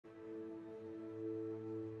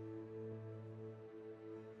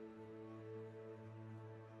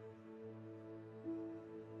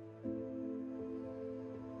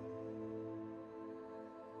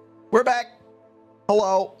We're back.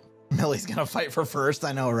 Hello. Millie's gonna fight for first.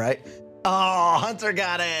 I know, right? Oh, Hunter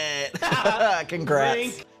got it.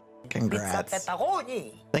 Congrats. Congrats.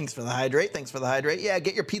 Thanks for the hydrate. Thanks for the hydrate. Yeah,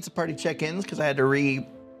 get your pizza party check-ins because I had to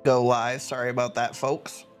go live. Sorry about that,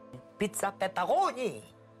 folks. Pizza pepperoni.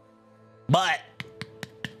 But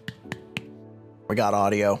we got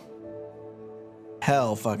audio.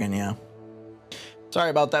 Hell fucking yeah. Sorry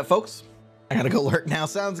about that, folks. I gotta go lurk now.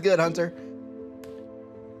 Sounds good, Hunter.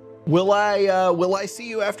 Will I see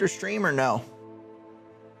you after stream or no?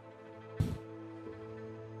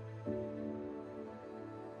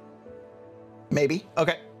 Maybe.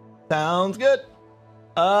 Okay. Sounds good.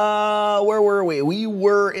 Where were we? We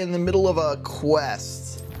were in the middle of a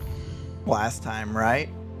quest last time, right?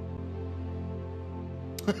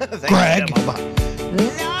 Greg.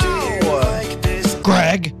 No!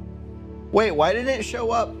 Greg. Wait, why didn't it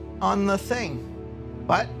show up on the thing?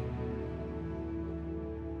 What?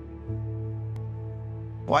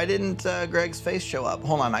 Why didn't Greg's face show up?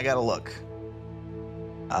 Hold on, I gotta look.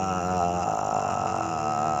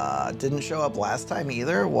 Didn't show up last time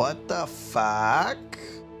either? What the fuck?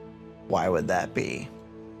 Why would that be?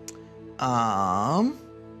 Oh,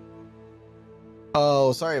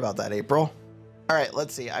 sorry about that, April. All right,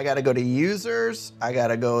 let's see. I gotta go to users. I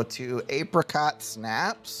gotta go to apricot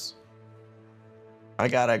snaps. I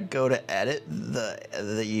gotta go to edit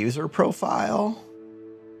the user profile.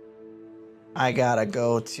 I gotta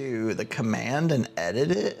go to the command and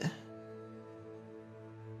edit it.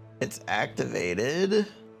 It's activated.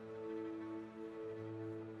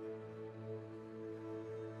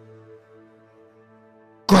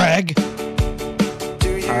 Greg.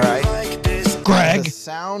 All right. Greg. The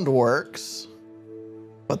sound works,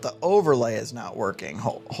 but the overlay is not working.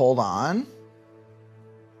 Hold on.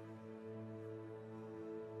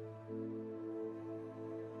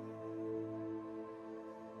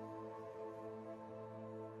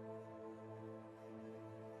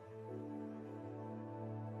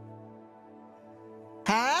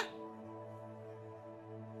 Huh?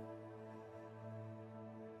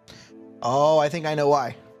 Oh, I think I know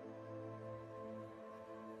why.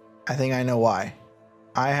 I think I know why.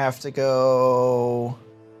 I have to go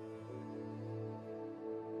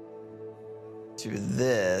to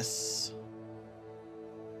this.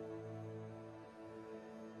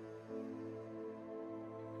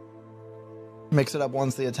 Mix it up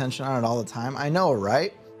once the attention on it all the time. I know,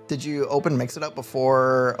 right? Did you open Mix It Up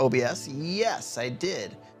before OBS? Yes, I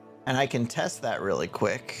did. And I can test that really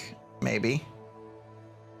quick. Maybe.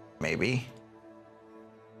 Maybe.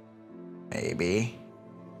 Maybe.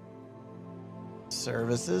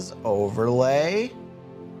 Services, overlay,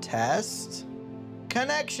 test,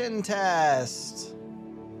 connection test.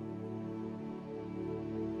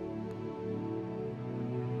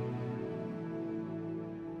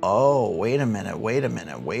 Oh, wait a minute, wait a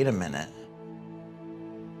minute, wait a minute.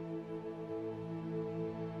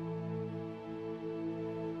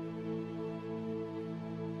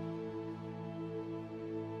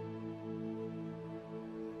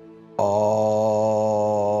 Oh,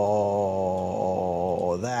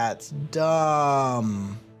 that's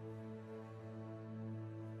dumb.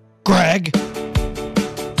 Greg.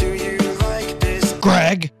 Do you like this?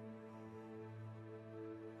 Greg.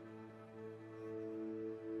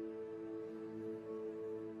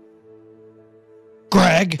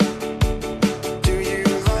 Greg. Do you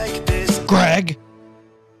like this? Greg.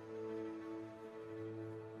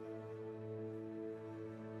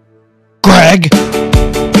 Greg.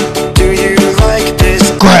 Do you like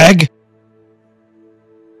this? Greg.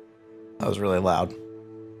 That was really loud.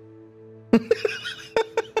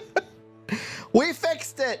 We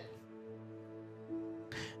fixed it.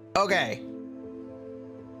 Okay.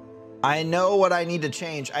 I know what I need to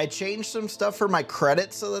change. I changed some stuff for my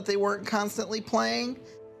credits so that they weren't constantly playing,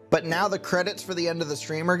 but now the credits for the end of the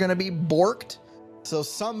stream are going to be borked. So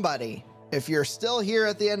somebody, if you're still here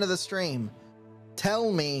at the end of the stream, tell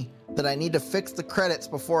me that I need to fix the credits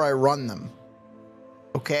before I run them.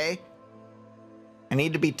 Okay? I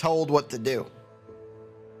need to be told what to do.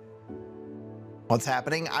 What's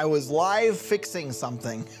happening? I was live fixing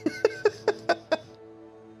something.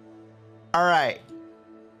 All right.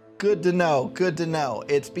 Good to know. Good to know.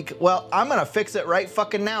 It's because, well, I'm going to fix it right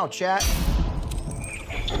fucking now, chat.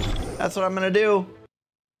 That's what I'm going to do.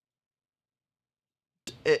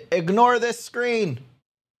 Ignore this screen.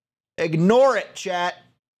 Ignore it, chat.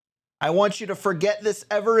 I want you to forget this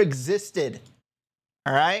ever existed.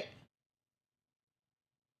 All right?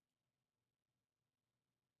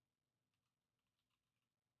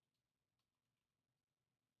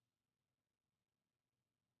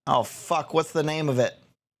 Oh, fuck. What's the name of it?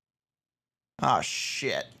 Oh,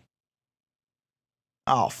 shit.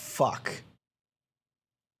 Oh, fuck.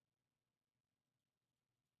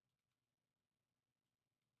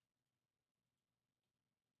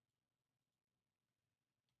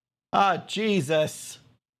 Ah, Jesus.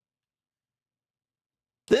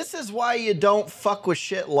 This is why you don't fuck with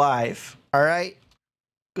shit live, all right?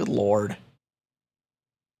 Good Lord.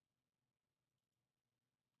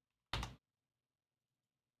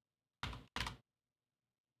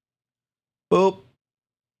 Boop.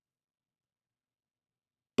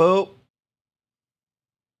 Boop.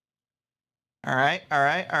 All right, all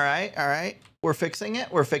right, all right, all right. We're fixing it.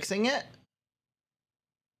 We're fixing it.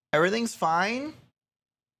 Everything's fine.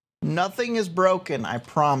 Nothing is broken, I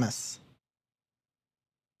promise.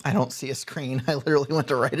 I don't see a screen. I literally went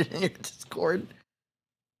to write it in your Discord.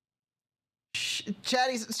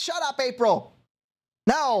 Chatty, shut up, April.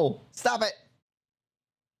 No, stop it.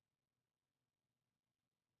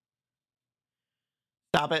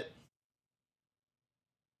 Stop it.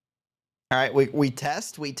 All right, we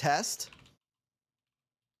test.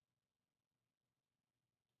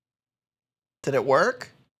 Did it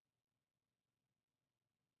work?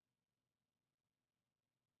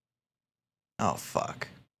 Oh, fuck.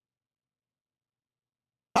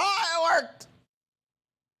 Oh, it worked!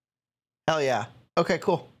 Hell yeah. Okay,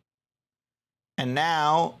 cool. And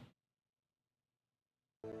now,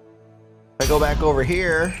 if I go back over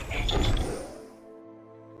here,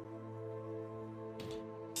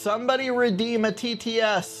 somebody redeem a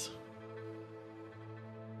TTS.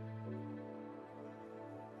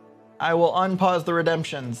 I will unpause the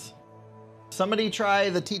redemptions. Somebody try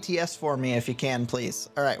the TTS for me if you can, please.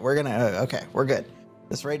 All right, we're gonna, okay, we're good.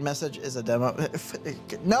 This raid message is a demo.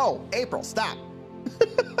 No, April, stop.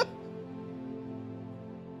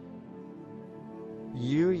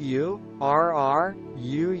 UURR.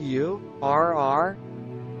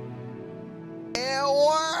 It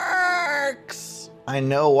works! I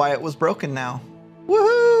know why it was broken now.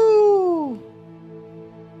 Woohoo!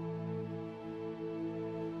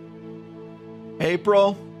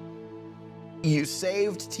 April, you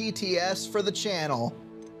saved TTS for the channel.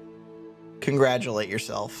 Congratulate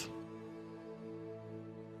yourself.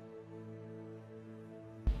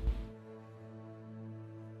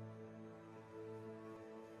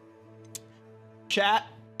 Chat,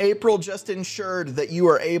 April just ensured that you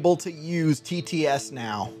are able to use TTS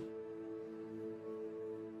now.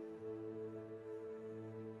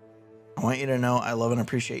 I want you to know I love and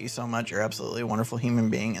appreciate you so much. You're absolutely a wonderful human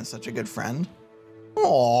being and such a good friend.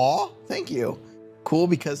 Aw, thank you. Cool,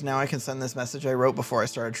 because now I can send this message I wrote before I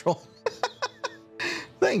started trolling.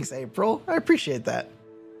 Thanks, April. I appreciate that.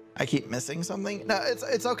 I keep missing something. No,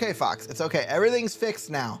 it's okay, Fox. It's okay. Everything's fixed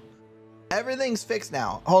now. Everything's fixed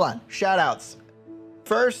now. Hold on. Shout outs.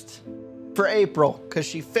 First, for April, because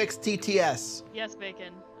she fixed TTS. Yes,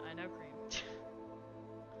 bacon. I know cream.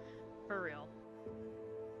 For real.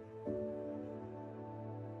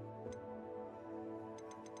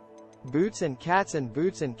 Boots and cats and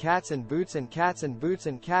boots and cats and boots and cats and boots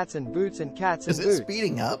and cats and boots and cats and Is boots. it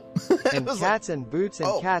speeding up? And cats and boots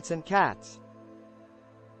and cats and cats.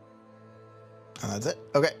 Oh, that's it?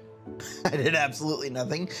 Okay. I did absolutely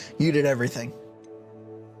nothing. You did everything.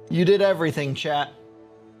 You did everything, chat.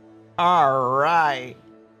 All right.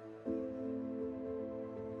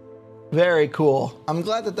 Very cool. I'm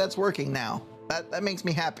glad that that's working now. That makes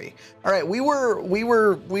me happy. All right, we were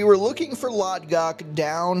looking for Lodgok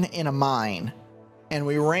down in a mine, and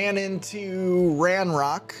we ran into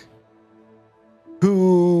Ranrock,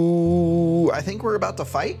 who I think we're about to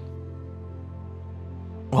fight.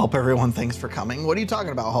 Well, hope everyone thanks for coming. What are you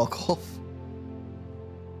talking about, Hulk Wolf?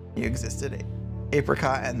 You existed,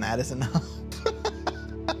 Apricot, and that is enough.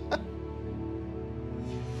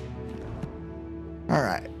 All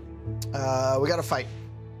right, we got to fight.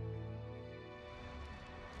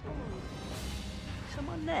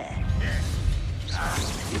 Someone there.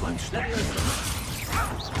 You won't stay.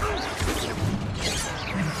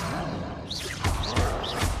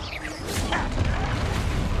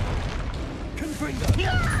 Can bring them.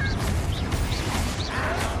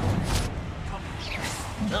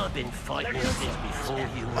 I've been fighting this before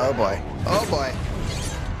you. Oh boy. Oh boy.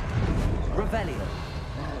 Revelio.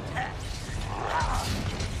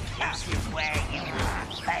 This is where you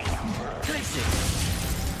fail. Listen.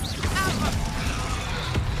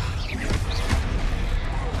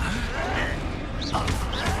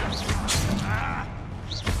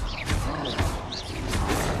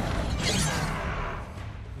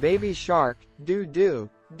 Baby shark, do do,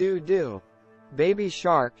 do do. Baby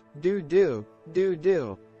shark, do do, do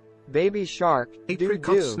do. Baby shark, do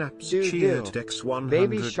Apricot do, snaps do cheered do. Dex 100.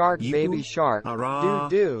 Baby shark, You baby shark, are do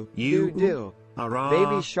do, you do do.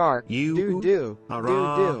 Baby shark, do do,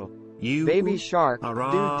 do do. Baby shark, do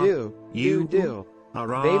do, do do.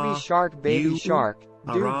 Baby shark, do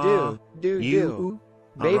do, do do.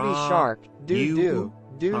 Baby shark, do do,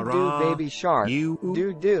 do do. Baby shark, do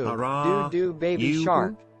do, do do. Baby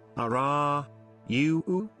shark.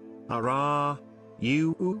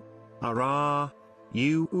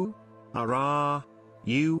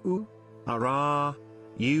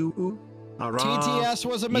 TTS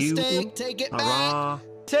was a mistake. Take it back.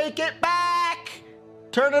 Take it back.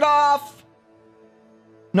 Turn it off.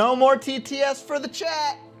 No more TTS for the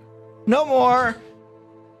chat. No more.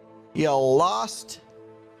 You lost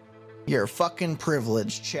your fucking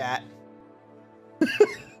privilege, chat.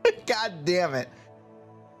 God damn it.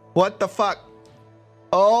 What the fuck?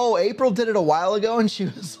 Oh, April did it a while ago and she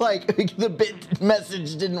was like, the bit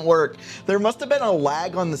message didn't work. There must have been a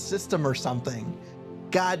lag on the system or something.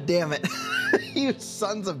 God damn it. You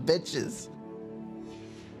sons of bitches.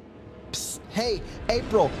 Psst. Hey,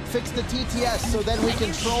 April, fix the TTS so then we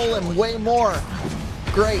can troll him way more.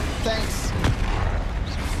 Great, thanks.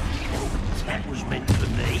 That was meant for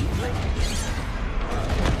me.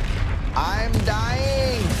 I'm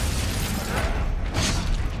dying.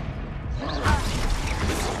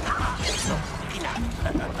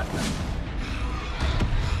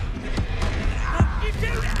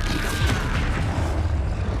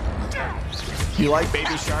 You like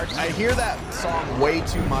Baby Shark? I hear that song way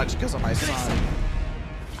too much because of my son.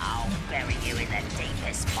 I'll bury you in the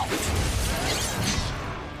deepest vault.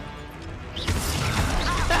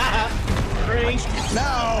 Drink.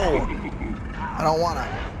 No! I don't wanna.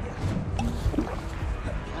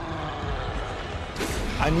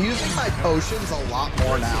 I'm using my potions a lot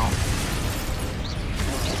more now.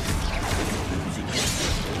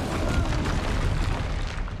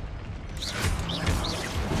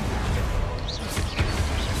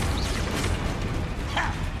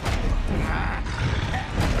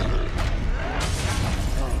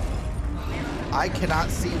 I cannot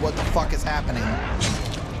see what the fuck is happening.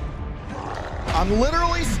 I'm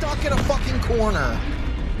literally stuck in a fucking corner.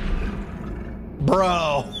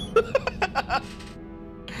 Bro.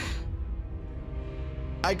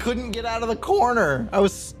 I couldn't get out of the corner. I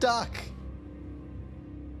was stuck.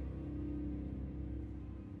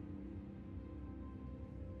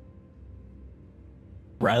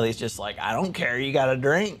 Riley's just like, I don't care. You got a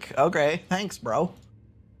drink. Okay, thanks, bro.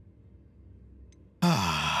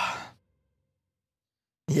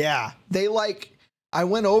 Yeah, they like, I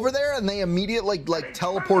went over there and they immediately like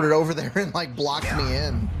teleported over there and like blocked me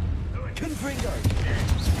in.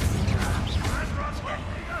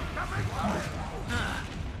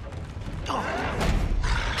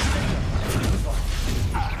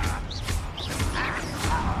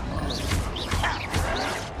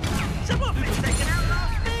 Someone been taken out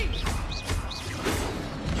last week.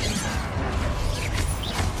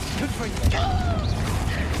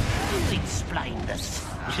 Explain this.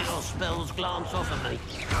 Your spells glance off of me.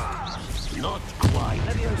 Not quite.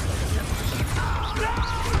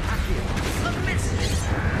 A miss.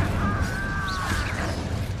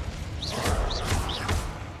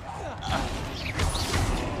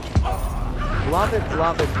 Blob it,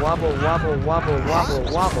 wobble, wobble, wobble, wobble,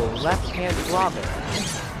 wobble, left hand blob it.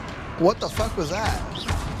 What the fuck was that?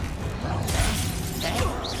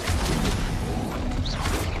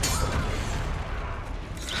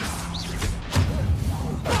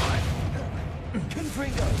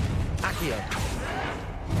 You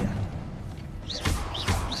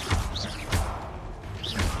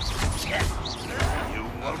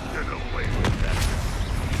won't get away with that.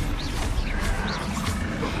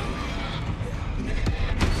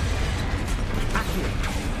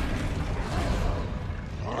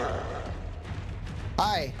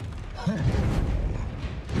 Hi.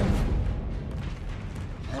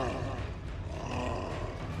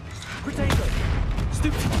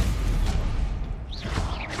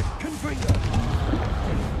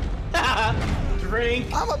 Drink.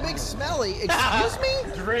 I'm a big smelly. Excuse me?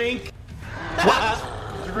 Drink. What?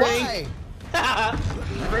 Drink. Why?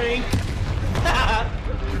 Drink.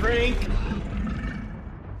 Drink.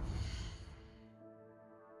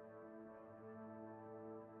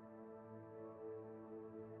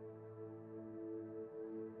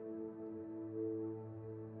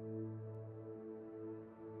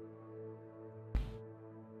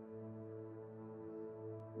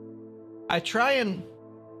 I try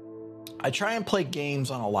and play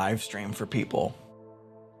games on a live stream for people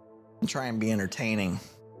and try and be entertaining.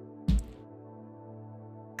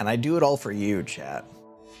 And I do it all for you, chat.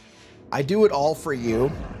 I do it all for you.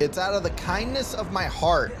 It's out of the kindness of my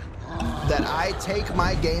heart that I take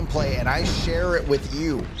my gameplay and I share it with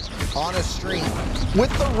you on a stream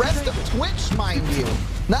with the rest of Twitch, mind you.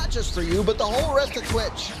 Not just for you, but the whole rest of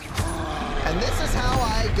Twitch. And this is how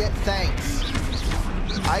I get thanks.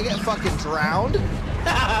 I get fucking drowned.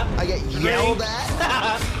 I get yelled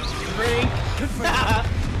at. Drink.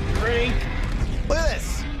 Drink. Look at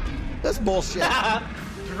this. This bullshit.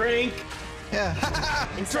 Drink. Yeah.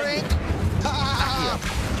 Drink.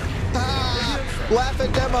 Laugh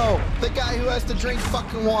at Demo, the guy who has to drink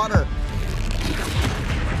fucking water.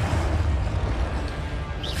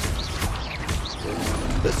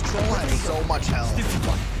 This troll has so much health.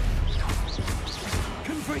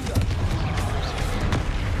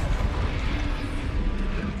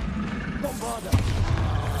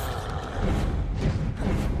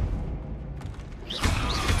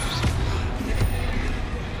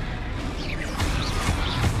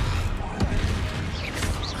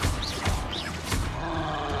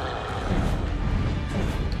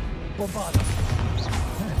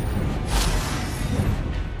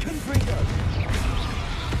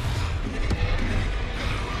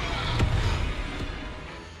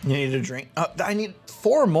 You need a drink. I need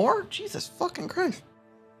 4 more? Jesus fucking Christ.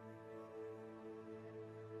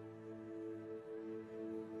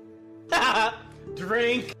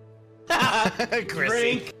 Drink.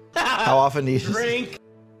 Drink. How often do you Drink.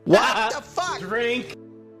 What the fuck? Drink.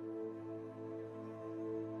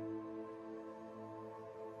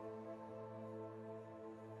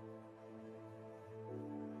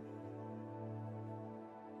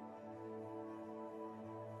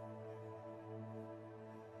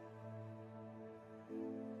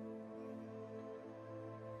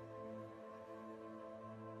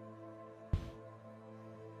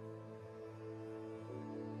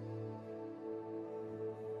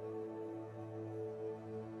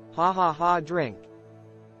 Ha ha ha, drink.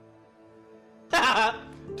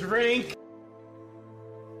 Drink.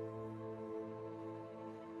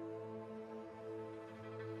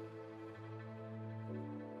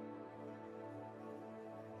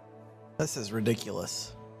 This is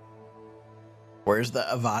ridiculous. Where's the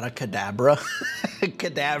Avada Kedavra?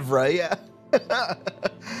 Cadavra, yeah.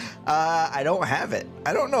 I don't have it.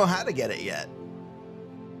 I don't know how to get it yet.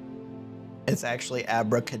 It's actually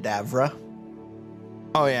abracadabra.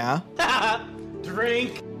 Oh, yeah?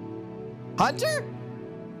 Drink. Hunter?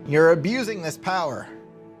 You're abusing this power.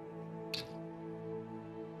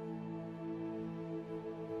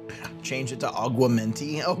 Change it to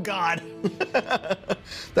aguamenti. Oh, God.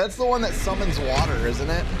 That's the one that summons water, isn't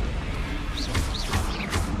it?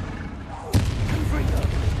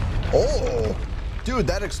 Oh, dude,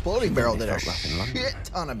 that exploding barrel did a shit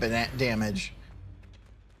ton of damage.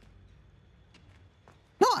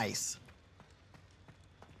 Nice.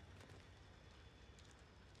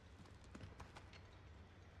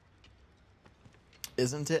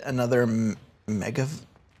 Isn't it another Megivar?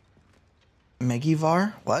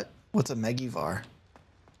 What? What's a Megivar?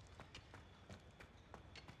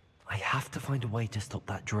 I have to find a way to stop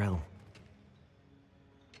that drill.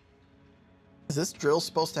 Is this drill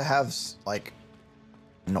supposed to have, like,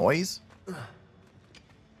 noise?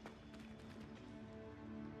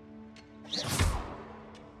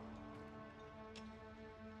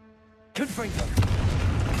 Confringo.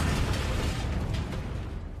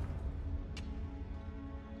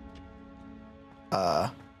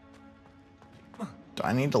 Do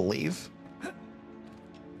I need to leave? It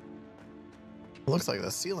looks like the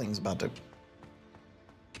ceiling's about to...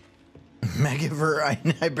 Megiver,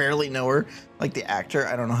 I barely know her. Like the actor,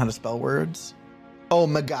 I don't know how to spell words. Oh,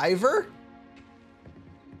 MacGyver?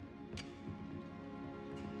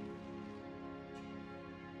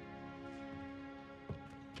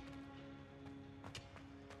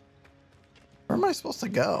 Where am I supposed to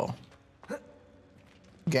go?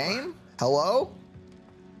 Game? Hello?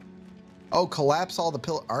 Oh, collapse all the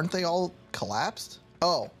pillars. Aren't they all collapsed?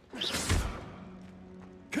 Oh.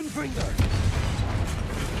 Confringo.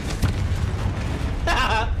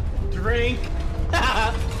 Drink.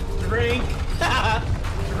 Drink.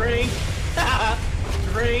 Drink.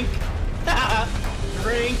 Drink.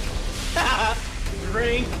 Drink.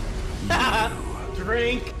 Drink.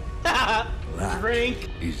 Drink. Drink.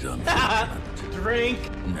 Is unfortunate. Drink.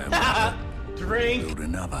 No matter. Drink. Build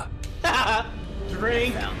another.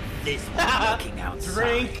 Drink. This one looking outside.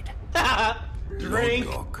 Drink. Drink.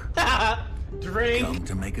 Lodgok. Drink. Come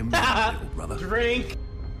to make a meal, little brother. Drink.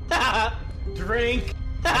 Drink.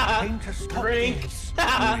 Came to stop Drink. this.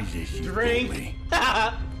 What is this you Drink.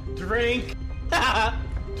 brought me? Drink.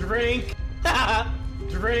 Drink.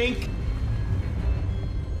 Drink.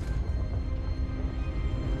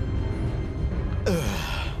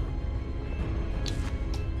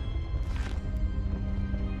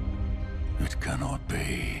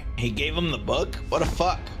 He gave him the book? What a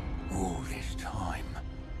fuck. All this time,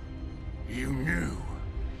 you knew.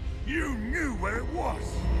 You knew where it was.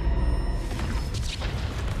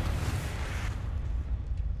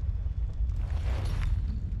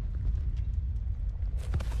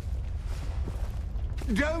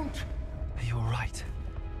 Don't! Are you alright?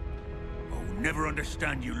 I'll never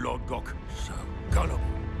understand you, Lord Gok. So gullible.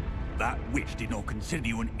 That witch did not consider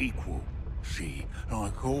you an equal. She,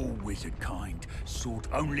 like all wizard kind, sought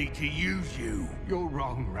only to use you. You're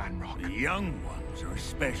wrong, Ranrock. The young ones are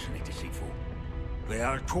especially deceitful. They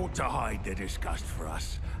are taught to hide their disgust for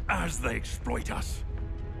us, as they exploit us.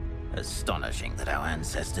 Astonishing that our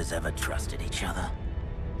ancestors ever trusted each other.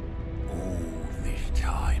 All this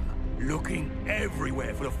time, looking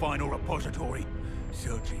everywhere for the final repository,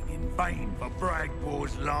 searching in vain for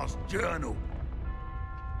Bragbor's last journal.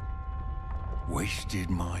 Wasted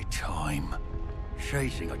my time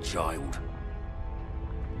chasing a child.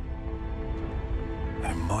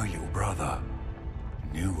 And my little brother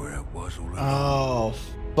knew where it was all along. Oh,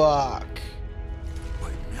 fuck.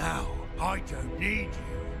 But now, I don't need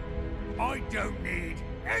you. I don't need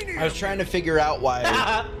any I was of trying to figure out why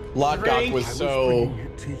Lodgok was so... bringing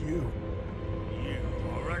it to you. you. You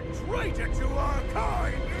are a traitor to our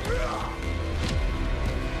kind.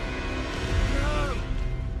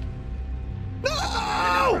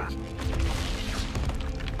 No!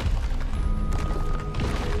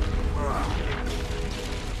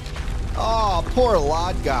 Oh, poor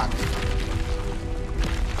Lodgok.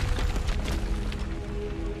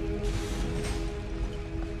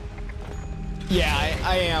 Yeah,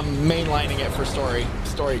 I am mainlining it for story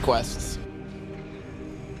quests.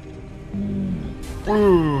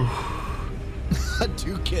 Ooh.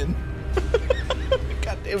 Hadouken.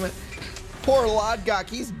 God damn it. Poor Lodgok,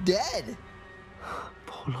 he's dead.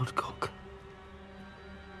 Poor Lodgok.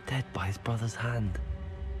 Dead by his brother's hand.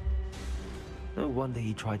 No wonder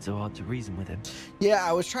he tried so hard to reason with him. Yeah,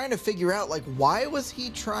 I was trying to figure out, like, why was he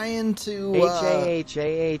trying to,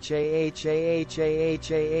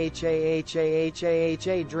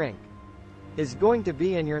 H-A-H-A-H-A-H-A-H-A-H-A-H-A-H-A drink is going to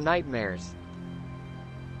be in your nightmares.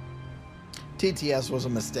 TTS was a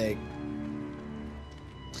mistake.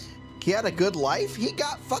 He had a good life? He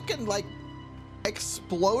got fucking, like,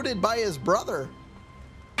 exploded by his brother.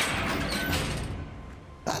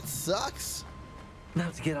 That sucks. Now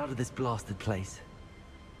to get out of this blasted place.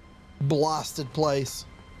 Blasted place.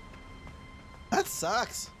 That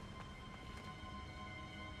sucks.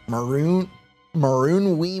 Maroon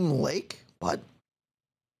Weem Lake? What?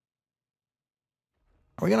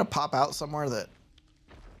 Are we gonna pop out somewhere that...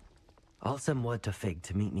 I'll send word to Fig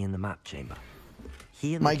to meet me in the map chamber.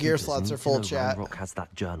 He and My the gear keepers slots need are to full, know chat. Ranrock has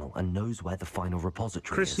that journal and knows where the final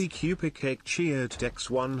repository Chrissy is. Cupid Cake cheered Dex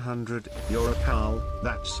 100. You're a pal,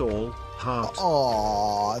 that's all. Heart.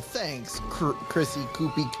 Aw, thanks, Chrissy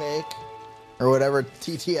Koopy Cake. Or whatever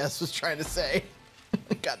TTS was trying to say.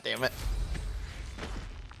 God damn it.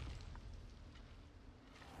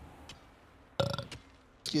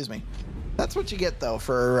 Excuse me. That's what you get though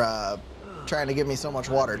for trying to give me so much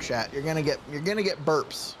water, chat. You're gonna get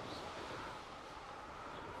burps.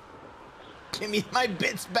 Give me my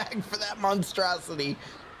bits back for that monstrosity.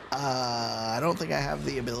 I don't think I have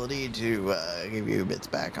the ability to give you bits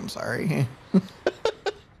back. I'm sorry.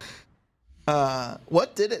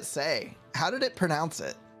 What did it say? How did it pronounce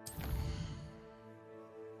it?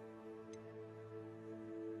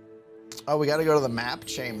 Oh, we got to go to the map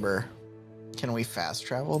chamber. Can we fast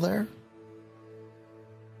travel there?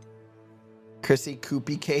 Chrissy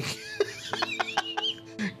Koopy Cake.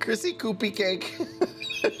 Chrissy Koopy Cake.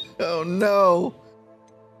 Oh no.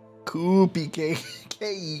 Koopy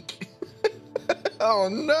Cake. Oh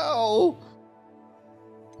no.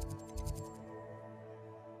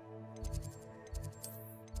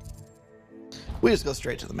 We just go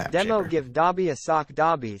straight to the map Demo chamber. give Dobby a sock.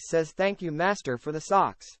 Dobby says thank you master for the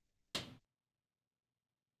socks.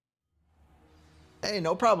 Hey,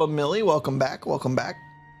 no problem, Millie. Welcome back. Welcome back.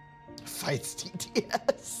 Fights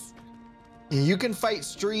TTS. You can fight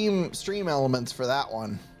stream elements for that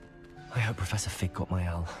one. I hope Professor Fig got my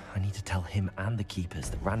owl. I need to tell him and the keepers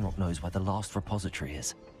that Ranrock knows where the last repository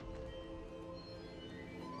is.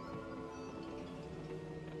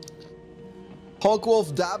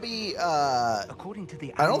 Hulkwolf Dobby, According to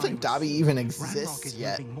the I don't think Alliance, Dobby even Ranrock exists is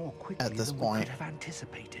yet moving more quickly at this than we point. could have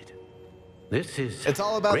anticipated. This is It's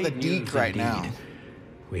all about the great news Deke right now. indeed.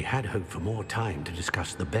 We had hoped for more time to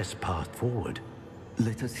discuss the best path forward.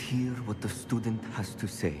 Let us hear what the student has to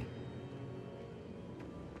say.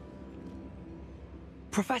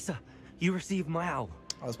 Professor, you received my owl.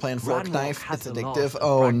 I was playing fork Ranrock knife. has It's the addictive. last of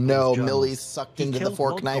Oh Bragbor's no, journals. Millie's sucked He into the killed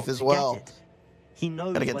fork Lodgok knife as to get well. it. He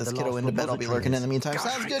knows Gotta get where this the kiddo last into bed. I'll be lurking in the repository meantime. is.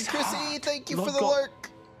 Sounds good, Chrissy. Thank you for Lord the Gok- lurk.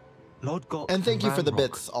 Lord Gok And thank you for the Ranrock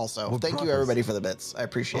bits also. were Thank you brothers. everybody for the bits. I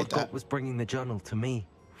appreciate Lord that. Gok was bringing the journal to me.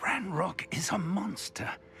 Ranrock is a monster.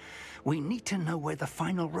 We need to know where the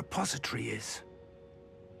final repository is.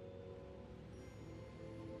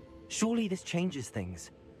 Surely this changes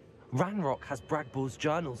things. Ranrock has Bragbor's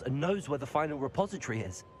journals and knows where the final repository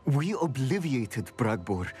is. We obliviated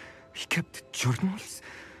Bragbor. He kept journals?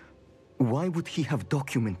 Why would he have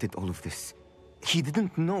documented all of this? He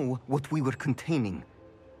didn't know what we were containing.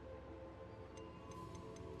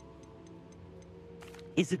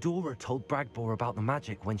 Isadora told Bragbor about the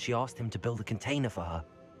magic when she asked him to build a container for her.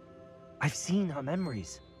 I've seen her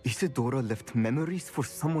memories. Isadora left memories for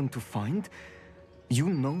someone to find? You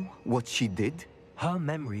know what she did? Her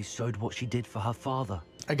memories showed what she did for her father.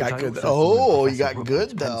 I got which good. also saw in Oh, you Professor got good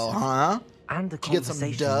Rookwood's though, pencil. huh? And a Did you get some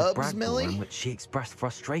conversation dubs, with Bragbor Millie? in which she expressed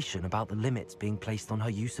frustration about the limits being placed on her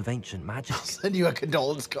use of ancient magic. I'll send you a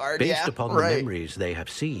condolence card. Based yeah, upon right. the memories they have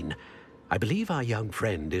seen, I believe our young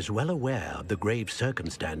friend is well aware of the grave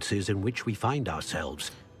circumstances in which we find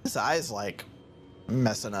ourselves. His eyes like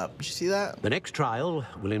messing up. Did you see that? The next trial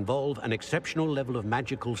will involve an exceptional level of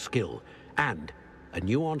magical skill and a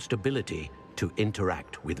nuanced ability to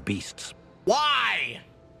interact with beasts. Why?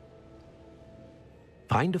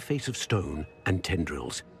 Find a face of stone and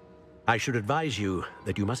tendrils. I should advise you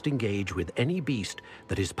that you must engage with any beast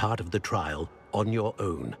that is part of the trial on your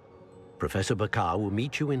own. Professor Bakar will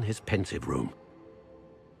meet you in his pensive room.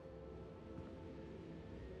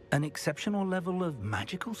 An exceptional level of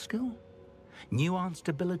magical skill? Nuanced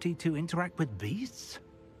ability to interact with beasts?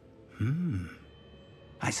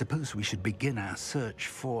 I suppose we should begin our search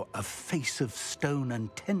for a face of stone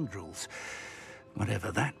and tendrils,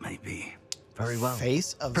 whatever that may be. Very well.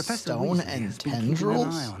 Face of Professor stone Weasley and has been keeping tendrils?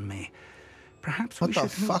 an eye on me. Perhaps What we the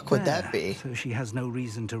should meet fuck would that there, be? so she has no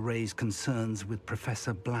reason to raise concerns with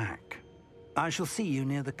Professor Black. I shall see you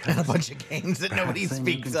near the coast. And a bunch of games that nobody Perhaps then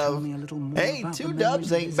you speaks can tell of. me a little more Hey, about the 2 memories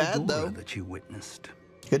dubs of ain't bad Isadora though. that you witnessed.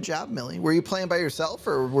 Good job, Millie. Were you playing by yourself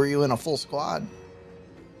or were you in a full squad?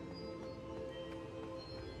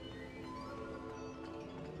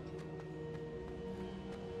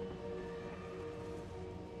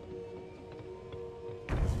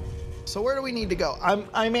 So where do we need to go?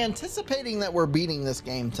 I'm anticipating that we're beating this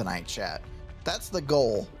game tonight, chat. That's the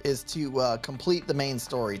goal, is to complete the main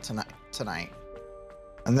story tonight.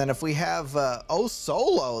 And then if we have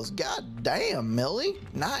solos, god damn, Millie,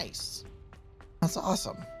 nice. That's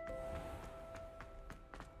awesome.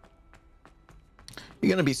 You're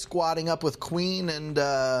gonna be squatting up with Queen and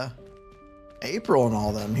April and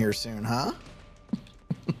all them here soon, huh?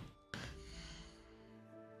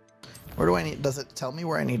 Where do I need, does it tell me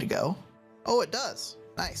where I need to go? Oh, it does.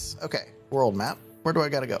 Nice. Okay, world map. Where do I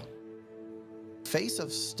gotta go? Face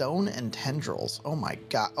of stone and tendrils. Oh my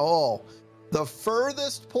god. Oh, the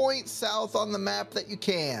furthest point south on the map that you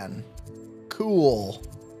can. Cool.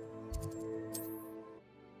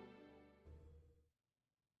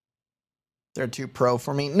 They're too pro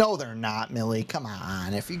for me. No, they're not, Millie. Come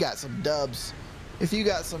on. If you got some dubs,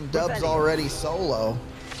 already solo.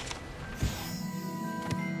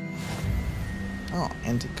 Oh,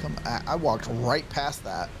 and to come, I walked right past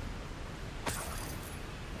that.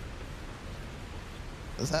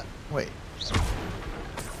 Is that, wait.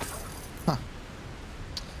 Huh.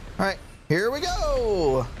 All right, here we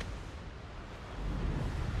go.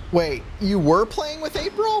 Wait, you were playing with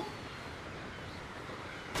April?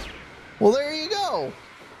 Well, there you go.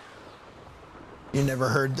 You never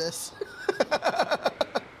heard this?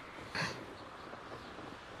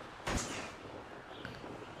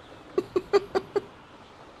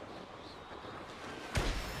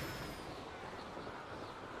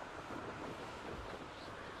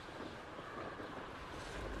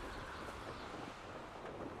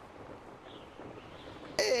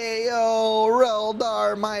 Hey, yo,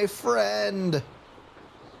 Reldar, my friend.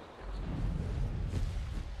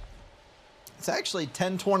 It's actually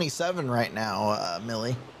 10:27 right now,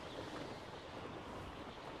 Millie.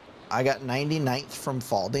 I got 99th from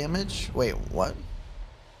fall damage. Wait, what?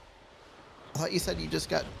 I thought you said you just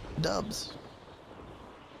got dubs.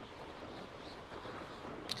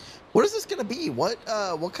 What is this gonna be? What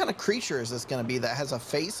kind of creature is this gonna be that has a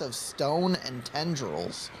face of stone and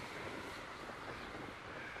tendrils?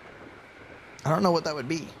 I don't know what that would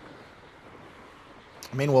be.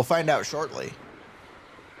 I mean, we'll find out shortly.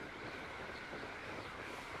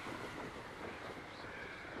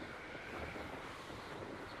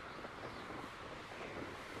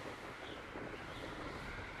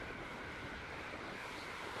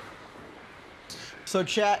 So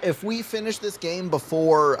chat, if we finish this game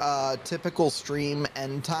before typical stream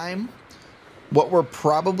end time, what we're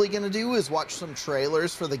probably going to do is watch some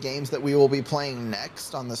trailers for the games that we will be playing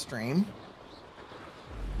next on the stream.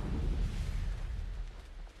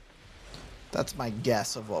 That's my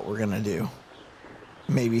guess of what we're going to do.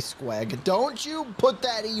 Maybe Squag. Don't you put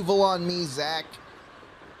that evil on me, Zach.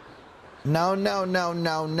 No, no, no,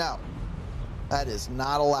 no, no. That is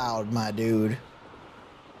not allowed, my dude.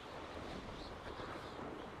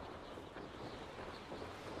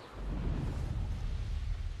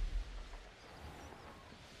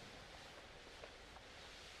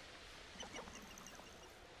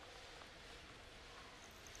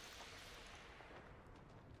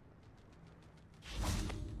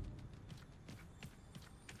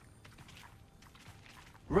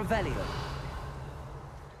 Revelio.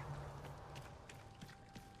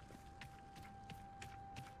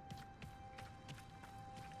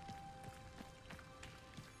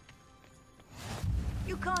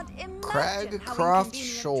 You can't imagine Crag how Croft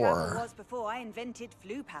inconvenient Shore. travel was before I invented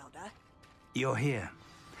flu powder. You're here.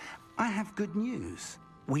 I have good news.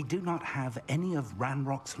 We do not have any of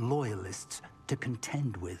Ranrock's loyalists to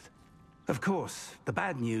contend with. Of course, the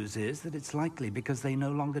bad news is that it's likely because they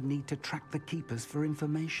no longer need to track the Keepers for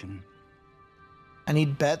information. I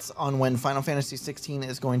need bets on when Final Fantasy 16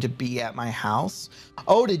 is going to be at my house.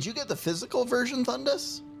 Oh, did you get the physical version,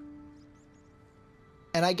 Thundus?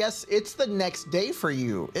 And I guess it's the next day for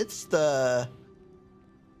you. It's the...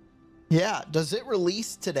 Yeah, does it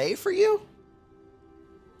release today for you?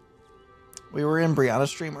 We were in Brianna's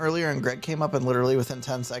stream earlier and Greg came up and literally within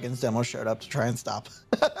 10 seconds Demo showed up to try and stop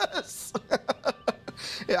us.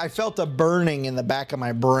 I felt a burning in the back of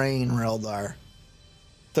my brain, Reldar.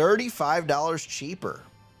 $35 cheaper.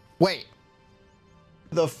 Wait.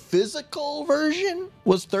 The physical version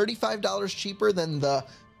was $35 cheaper than the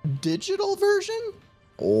digital version?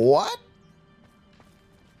 What?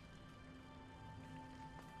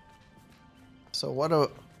 So what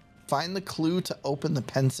a... Find the clue to open the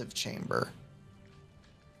pensive chamber.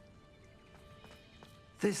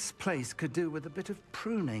 This place could do with a bit of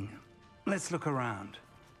pruning. Let's look around.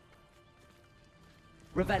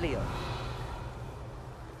 Revelio.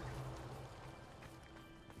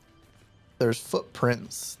 There's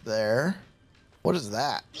footprints there. What is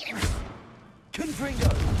that?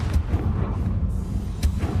 Confringo.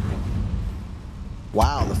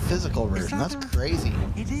 Wow, the physical version. That's crazy.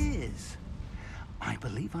 It is. I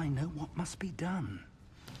believe I know what must be done.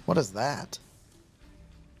 What is that?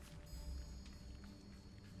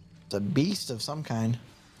 It's a beast of some kind.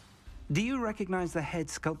 Do you recognize the head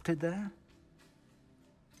sculpted there?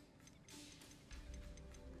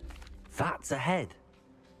 That's a head.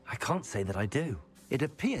 I can't say that I do. It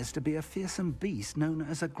appears to be a fearsome beast known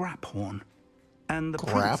as a graphorn. And the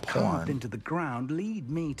prints carved into the ground lead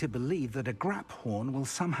me to believe that a graphorn will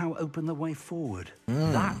somehow open the way forward.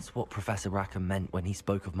 That's what Professor Rackham meant when he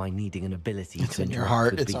spoke of my needing an ability to It's in your interact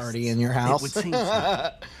heart. with It's beasts. already in your house. It would seem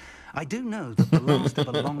so. I do know that the last of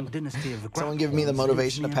a long dynasty of Someone give me the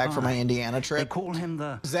motivation to pack for my Indiana trip. They call him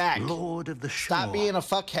the Zach, Lord of the Shore. Stop being a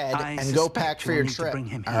fuckhead I and go suspect pack for you'll your need to trip. bring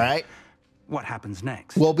him All here. right? What happens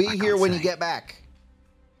next? We'll be I here can't when say. you get back.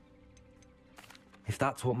 If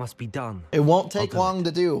that's what must be done. It won't take long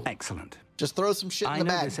to do. Excellent. Just throw some shit in I the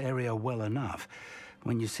know bag. this area well enough.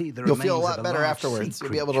 When you see the You'll feel a remains lot of better large afterwards. sea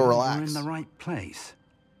You'll be able to creature, relax. You're in the right place.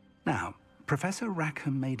 Now, Professor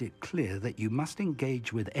Rackham made it clear that you must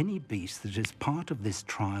engage with any beast that is part of this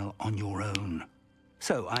trial on your own.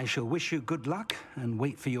 So I shall wish you good luck and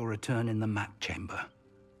wait for your return in the map chamber.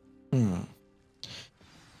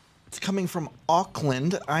 It's coming from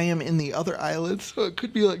Auckland. I am in the other island, so it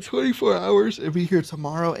could be like 24 hours. It'll be here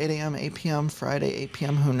tomorrow, 8 a.m., 8 p.m., Friday, 8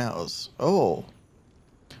 p.m. Who knows? Oh.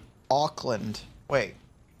 Auckland. Wait.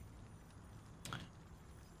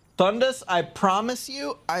 Thundus, I promise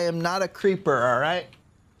you, I am not a creeper, all right?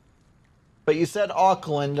 But you said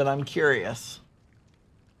Auckland, and I'm curious.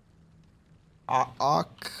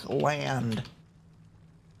 Auckland.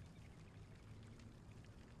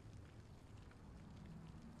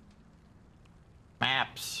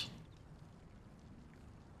 Maps.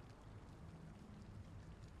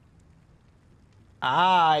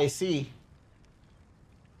 Ah, I see.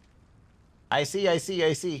 I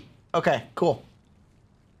see. Okay, cool.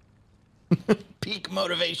 Peak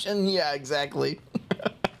motivation. Yeah, exactly.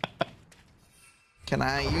 Can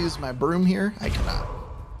I use my broom here? I cannot.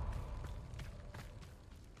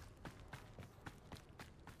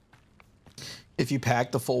 If you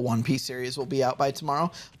pack, the full One Piece series will be out by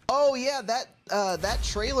tomorrow. Oh yeah, that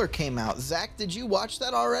trailer came out. Zach, did you watch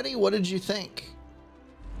that already? What did you think?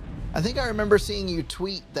 I think I remember seeing you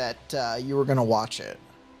tweet that you were going to watch it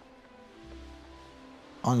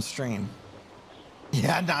on stream.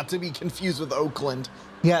 Yeah, not to be confused with Oakland.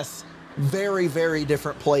 Yes, very, very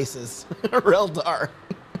different places. Reldar.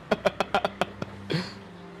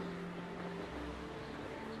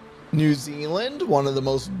 New Zealand, one of the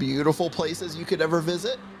most beautiful places you could ever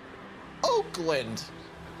visit. Oakland.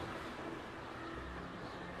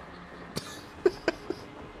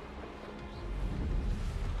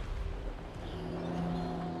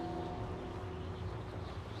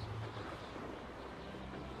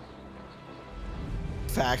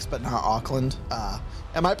 Facts, but not Auckland.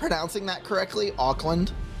 Am I pronouncing that correctly?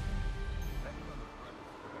 Auckland?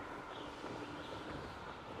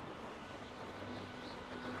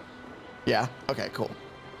 Yeah? Okay, cool.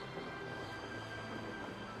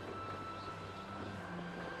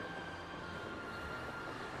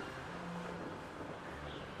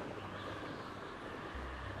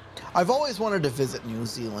 I've always wanted to visit New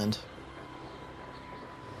Zealand.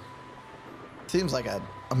 Seems like an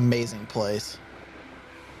amazing place.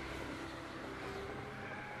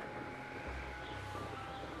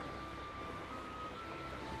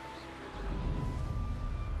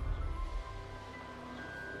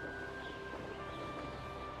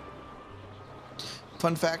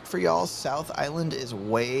 Fun fact for y'all, South Island is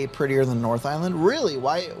way prettier than North Island. Really?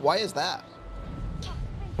 Why is that?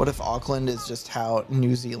 What if Auckland is just how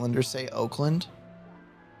New Zealanders say Oakland?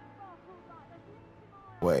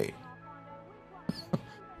 Wait.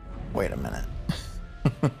 Wait a minute.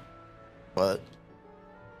 What?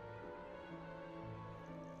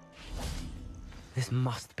 This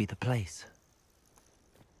must be the place.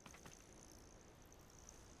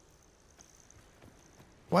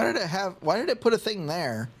 Why did it put a thing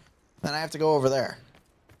there? Then I have to go over there.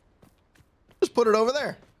 Just put it over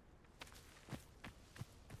there.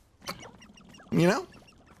 You know?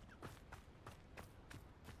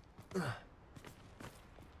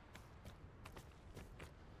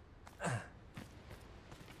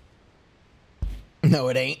 No,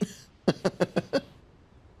 it ain't.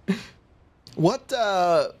 What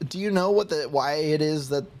do you know why it is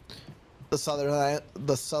that the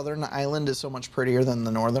southern island is so much prettier than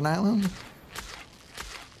the northern island?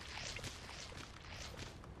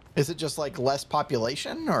 Is it just like less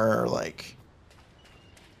population, or like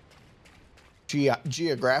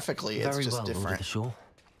geographically it's Very just well, Lord of different? the Shore.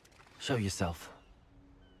 Show yourself.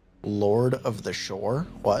 Lord of the Shore?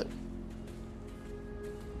 What?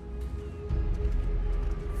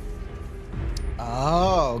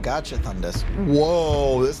 Oh, gotcha, Thundus.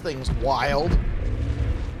 Whoa, this thing's wild.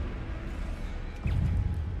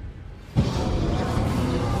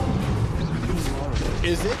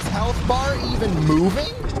 Is its health bar even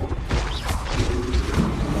moving?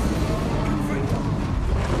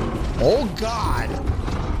 Oh, God.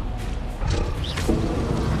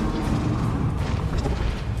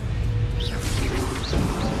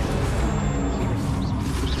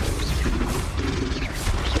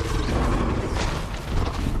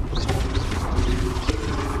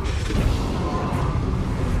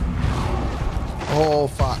 Oh,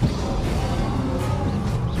 fuck.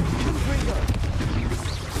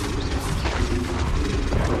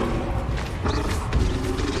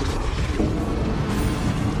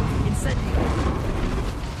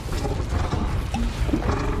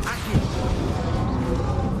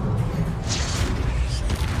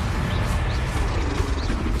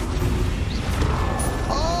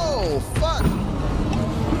 Oh, fuck.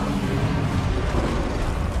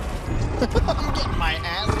 I'm getting my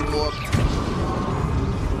ass whooped.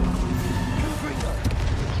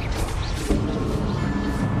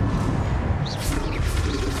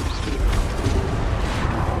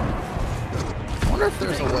 I wonder if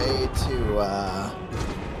there's a way to,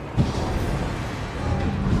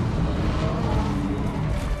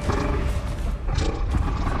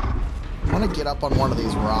 I want to get up on one of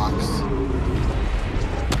these rocks.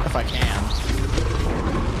 If I can.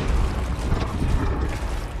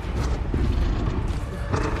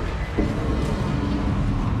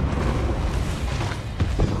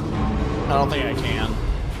 I don't think I can.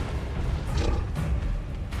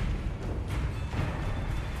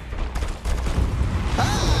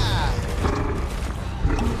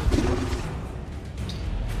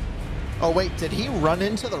 Oh wait, did he run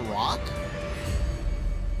into the rock?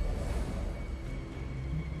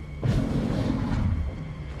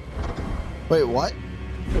 Wait, what?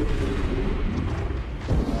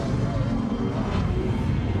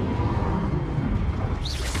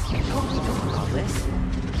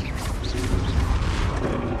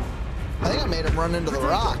 I think I made him run into the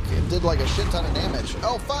rock. It did like a shit ton of damage.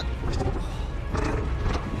 Oh fuck!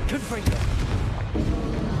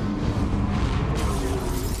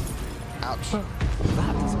 Ouch.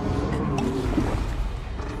 That doesn't work.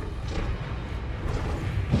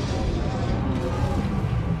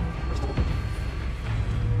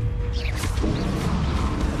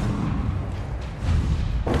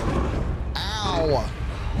 Ow!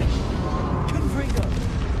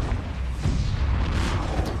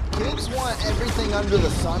 Kids want everything under the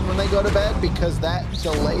sun when they go to bed because that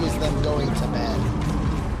delays them going to bed.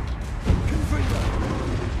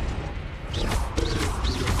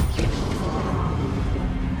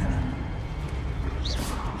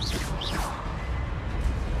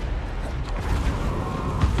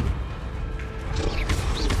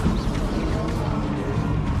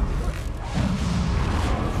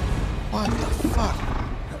 What the fuck?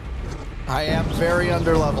 I am very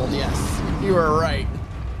underleveled, yes. You are right.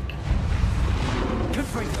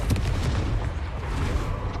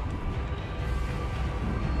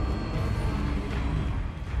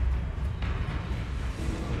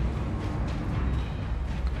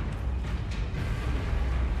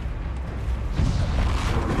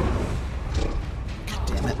 God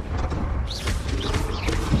damn it.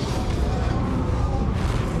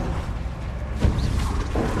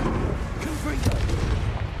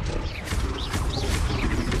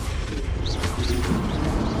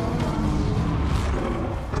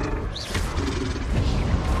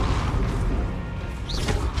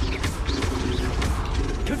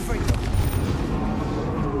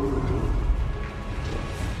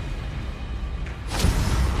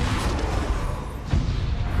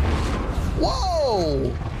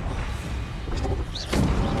 Whoa!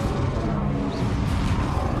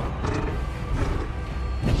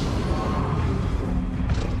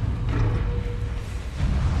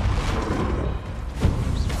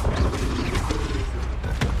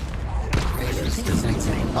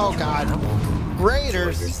 Oh god.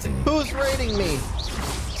 Raiders? Who's raiding me?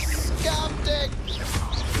 Skeptic!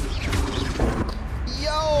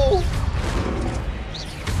 Yo!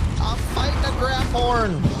 I'm fighting a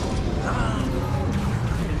graphorn!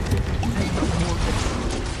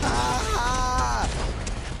 Ah!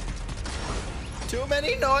 Too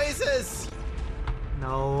many noises!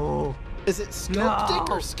 No. Is it Scoptic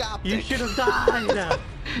or Scoptic? You should have died.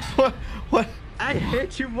 What? I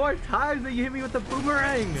hit you more times than you hit me with the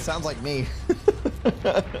boomerang. Sounds like me.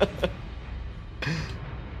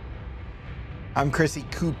 I'm Chrissy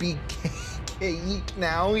Koopy Cake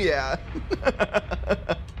now, yeah.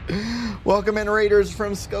 Welcome in, Raiders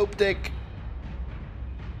from Scoptic.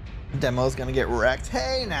 Demo's gonna get wrecked.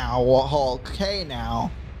 Hey now, Hulk. Hey now.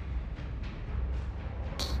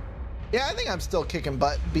 Yeah, I think I'm still kicking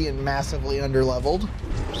butt, being massively underleveled.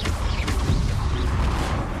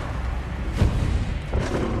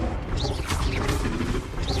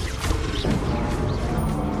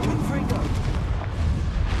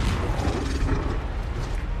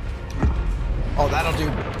 Oh,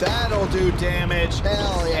 that'll do damage.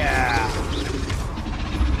 Hell yeah.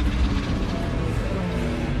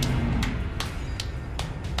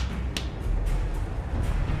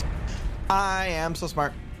 I am so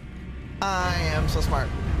smart. I am so smart.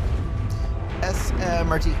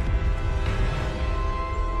 SMRT.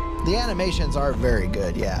 The animations are very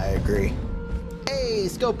good. Yeah, I agree. Hey,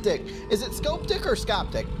 Scoptic. Is it Scoptic or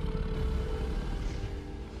Scoptic?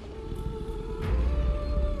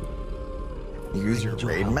 Use your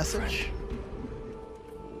raid message?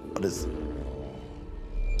 What is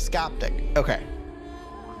Scoptic? Okay.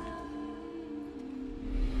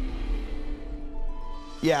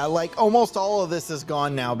 Yeah, like almost all of this is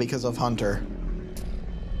gone now because of Hunter.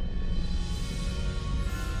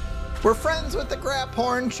 We're friends with the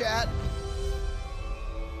Graphorn, chat.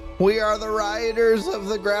 We are the riders of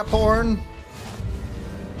the Graphorn.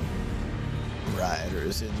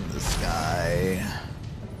 Riders in the sky.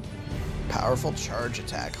 Powerful charge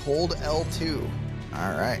attack. Hold L2.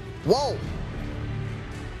 All right. Whoa!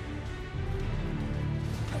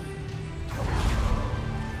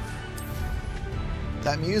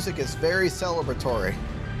 That music is very celebratory.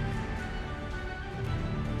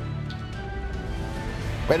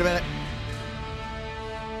 Wait a minute.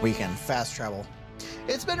 We can fast travel.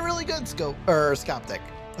 It's been really good, Scoptic.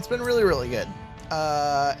 It's been really, really good.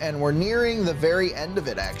 And we're nearing the very end of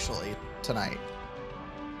it, actually, tonight.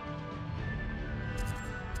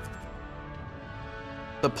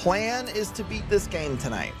 The plan is to beat this game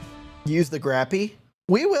tonight. Use the Grappy.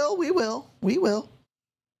 We will.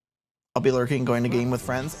 I'll be lurking, going to game with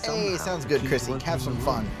friends. Hey, sounds good, Chrissy. Have some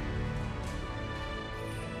fun.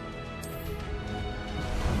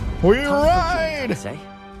 We ride!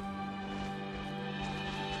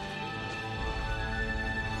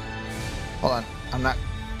 Hold on. I'm not.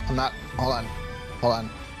 Hold on.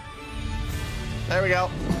 There we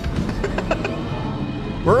go.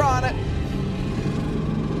 We're on it.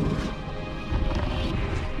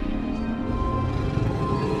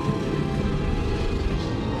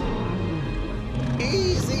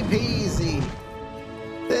 Easy peasy.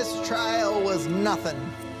 This trial was nothing.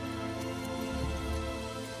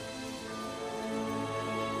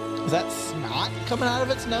 Is that snot coming out of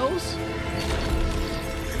its nose?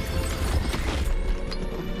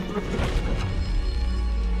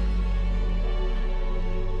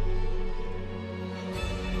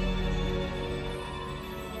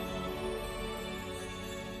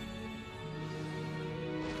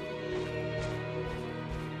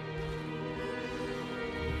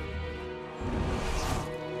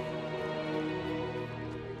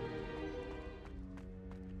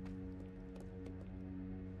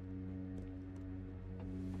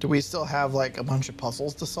 Do we still have like a bunch of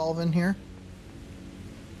puzzles to solve in here?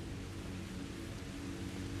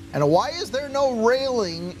 And why is there no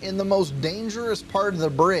railing in the most dangerous part of the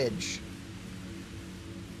bridge?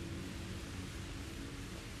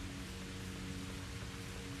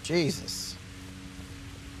 Jesus.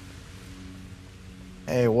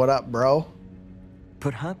 Hey, what up, bro?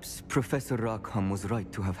 Perhaps Professor Rackham was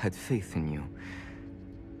right to have had faith in you.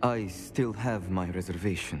 I still have my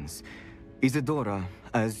reservations. Isadora,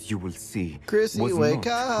 as you will see, Chrissy, was wake not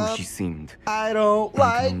up. who she seemed. I don't I can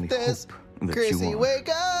like only this. hope that Chrissy, you are. wake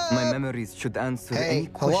up. My memories should answer Hey, any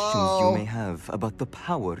questions hello? you may have about the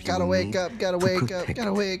power you Gotta will wake need up, gotta to wake up, protect.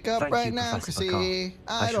 gotta wake up Thank right you, now, Professor Chrissy.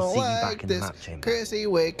 I I shall don't see you like back in the this. map chamber. Chrissy,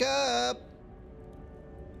 wake up.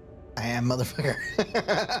 I am, motherfucker.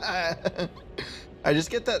 I just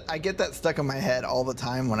get that stuck in my head all the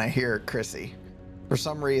time when I hear Chrissy. For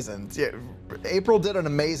some reason. Yeah, April did an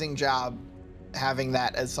amazing job having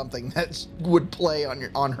that as something that would play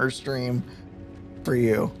on her stream for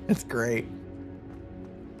you. It's great.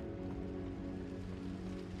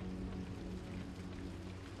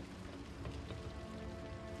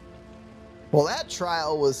 Well, that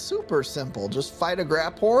trial was super simple. Just fight a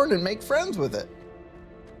Graphorn and make friends with it.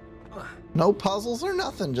 No puzzles or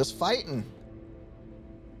nothing, just fighting.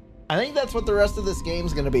 I think that's what the rest of this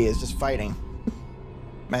game's gonna be, is just fighting.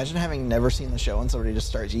 Imagine having never seen the show and somebody just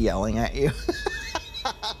starts yelling at you.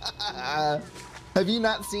 Have you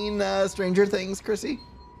not seen Stranger Things, Chrissy?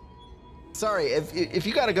 Sorry, if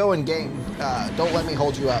you gotta go in game, don't let me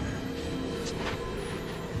hold you up.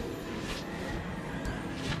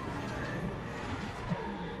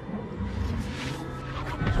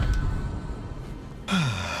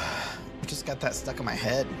 Just got that stuck in my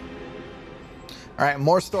head. All right,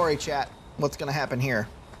 more story chat. What's gonna happen here?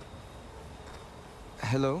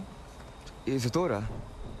 Hello? Isadora?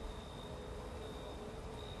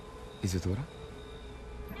 Isadora?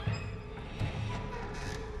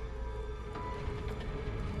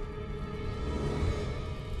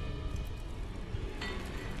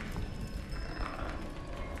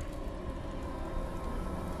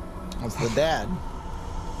 What's the dad?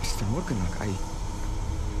 Mr. Morganlock,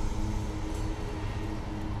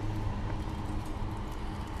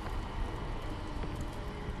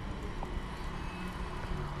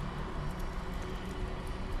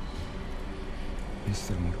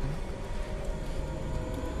 Mr. Morgan?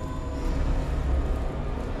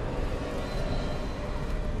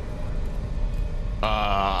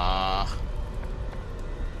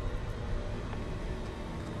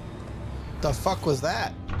 The fuck was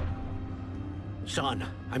that? Son,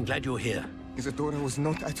 I'm glad you're here. Isadora was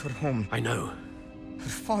not at her home. I know. Her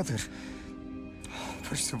father...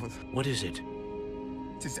 Percival. What is it?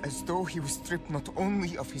 It is as though he was stripped not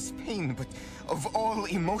only of his pain, but of all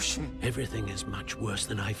emotion. Everything is much worse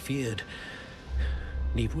than I feared.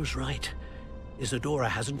 Neve was right. Isadora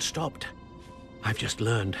hasn't stopped. I've just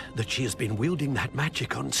learned that she has been wielding that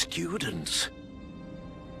magic on students.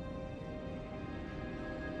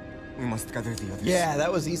 We must gather the others. Yeah,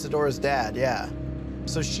 that was Isadora's dad, yeah.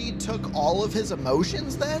 So she took all of his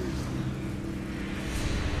emotions then?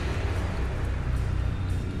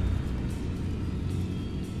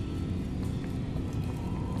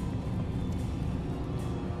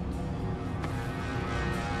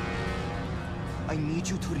 I need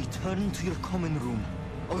you to return to your common room,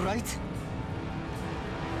 all right?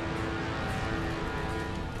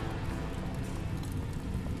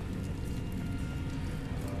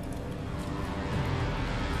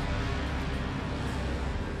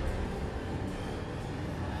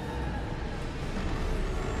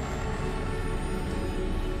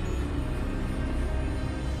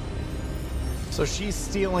 So she's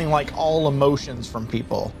stealing like all emotions from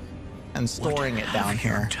people and storing it down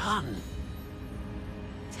here. Done?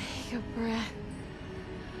 Take a breath.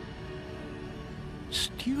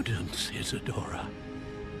 Students, Isadora.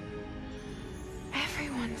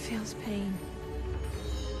 feels pain.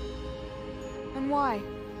 And why?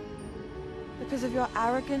 Because of your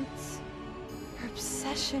arrogance? Your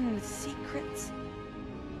obsession with secrets?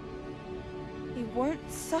 He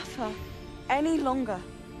won't suffer any longer.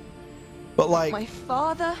 But like, my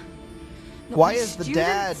father? Not why my is the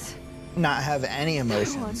dad students? not have any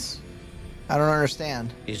emotions? I don't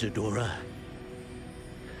understand. Isadora,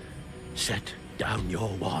 set down your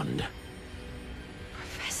wand.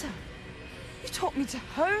 Professor, you taught me to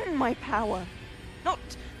hone my power, not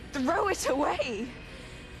throw it away.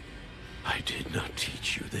 I did not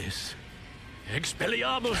teach you this.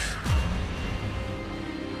 Expelliarmus!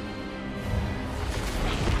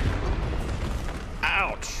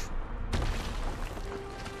 Ouch.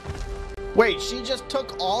 Wait, she just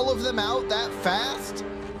took all of them out that fast?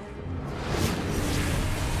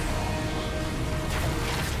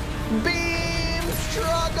 Beam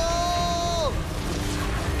struggle!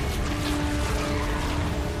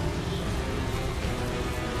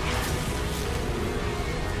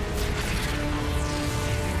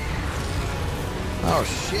 Oh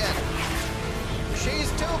shit. She's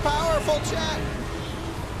too powerful, chat.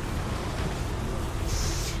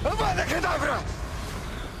 Avada Kedavra!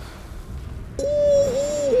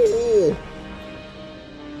 Ooh.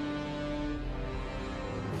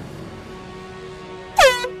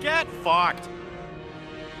 Get fucked.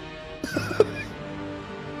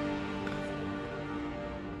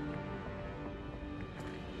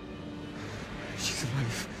 She's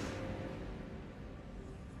alive.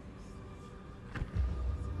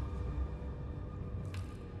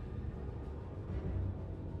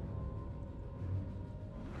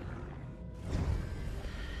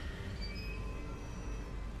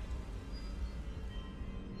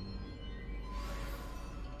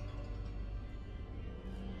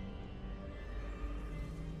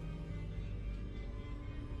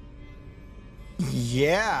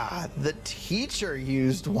 Yeah, the teacher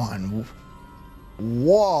used one.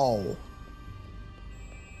 Whoa.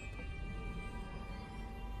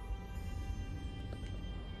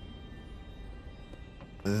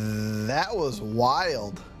 That was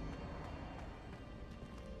wild.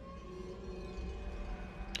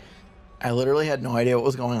 I literally had no idea what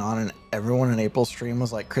was going on, and everyone in April's stream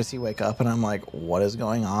was like, Chrissy, wake up, and I'm like, what is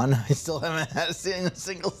going on? I still haven't seen a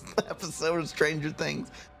single episode of Stranger Things.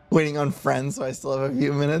 Waiting on Friends, so I still have a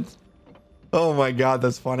few minutes. Oh my god,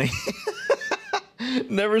 that's funny.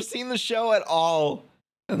 Never seen the show at all.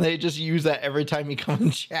 And they just use that every time you come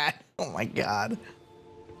in chat. Oh my god.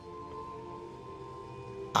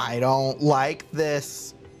 I don't like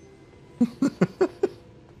this.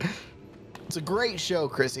 It's a great show,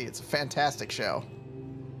 Chrissy. It's a fantastic show.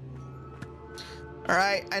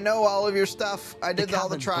 Alright, I know all of your stuff. I did all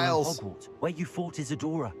the trials. Hogwarts, where you fought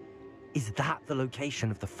Isadora. Is that the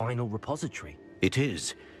location of the final repository? It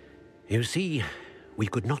is. You see, we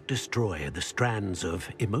could not destroy the strands of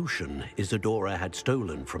emotion Isadora had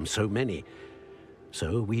stolen from so many.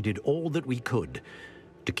 So we did all that we could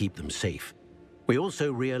to keep them safe. We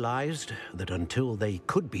also realized that until they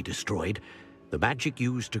could be destroyed, the magic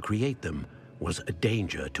used to create them was a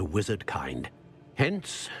danger to wizard kind.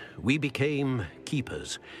 Hence, we became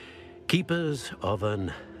keepers. Keepers of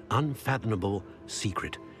an unfathomable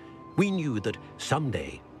secret. We knew that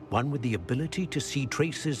someday, one with the ability to see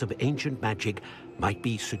traces of ancient magic might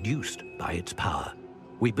be seduced by its power.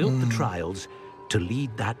 We built the trials to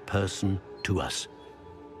lead that person to us,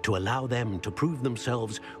 to allow them to prove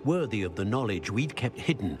themselves worthy of the knowledge we'd kept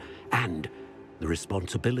hidden and the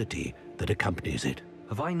responsibility that accompanies it.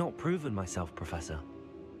 Have I not proven myself, Professor?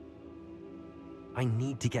 I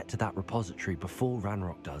need to get to that repository before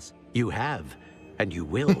Ranrock does. You have. And you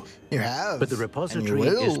will. You have. But the repository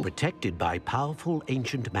is protected by powerful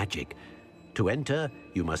ancient magic. To enter,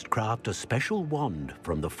 you must craft a special wand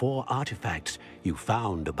from the 4 artifacts you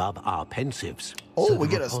found above our pensives. Oh, so we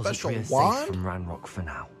get a special wand? Safe from Ranrock for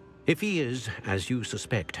now. If he is, as you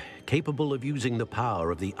suspect, capable of using the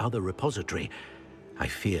power of the other repository, I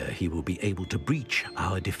fear he will be able to breach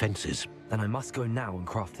our defenses. Then I must go now and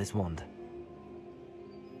craft this wand.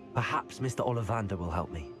 Perhaps Mr. Ollivander will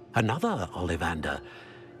help me. Another Ollivander?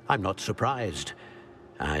 I'm not surprised.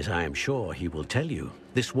 As I am sure he will tell you,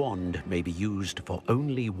 this wand may be used for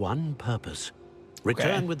only one purpose.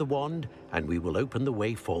 Return with the wand, and we will open the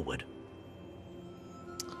way forward.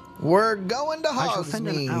 We're going to Hogsmeade. I shall send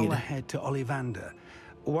an owl ahead to Ollivander.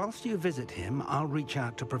 Whilst you visit him, I'll reach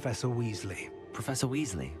out to Professor Weasley. Professor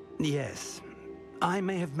Weasley? Yes. I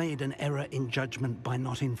may have made an error in judgment by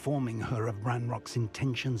not informing her of Ranrock's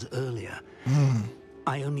intentions earlier.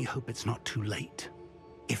 I only hope it's not too late.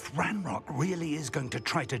 If Ranrock really is going to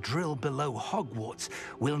try to drill below Hogwarts,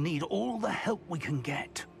 we'll need all the help we can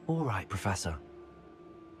get. All right, Professor.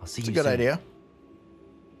 I'll see It's you a good soon. idea.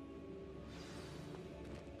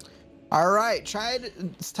 All right,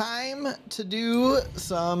 it's time to do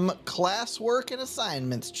some classwork and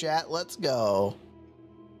assignments, chat. Let's go.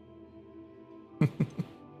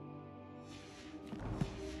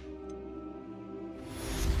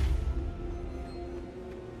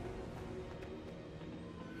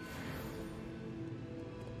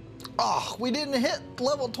 Oh, we didn't hit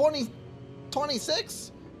level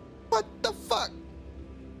 26? What the fuck?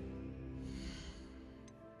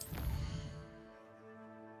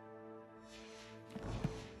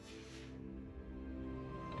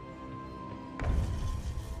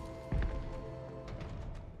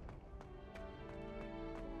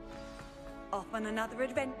 Off on another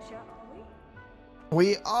adventure, are we?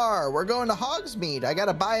 We are. We're going to Hogsmeade. I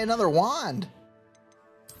gotta buy another wand.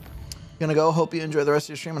 Gonna go. Hope you enjoy the rest of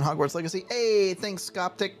your stream in Hogwarts Legacy. Hey, thanks,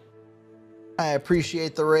 Scoptic. I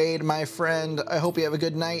appreciate the raid, my friend. I hope you have a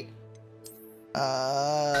good night.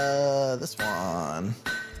 This one.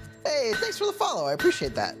 Hey, thanks for the follow. I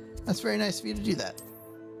appreciate that. That's very nice of you to do that.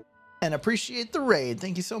 And appreciate the raid.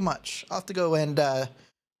 Thank you so much. I'll have to go and,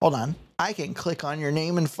 hold on. I can click on your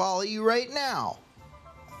name and follow you right now.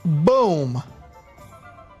 Boom.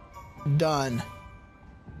 Done.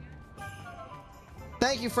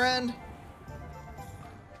 Thank you, friend.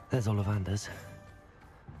 There's Ollivander's.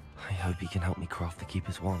 I hope he can help me craft the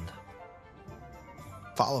Keeper's Wand.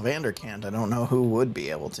 If Ollivander can't, I don't know who would be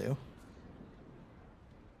able to.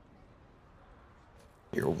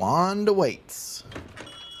 Your wand awaits.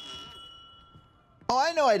 Oh,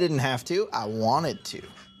 I know I didn't have to. I wanted to.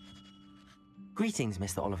 Greetings,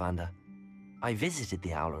 Mr. Ollivander. I visited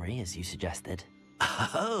the Owlery, as you suggested.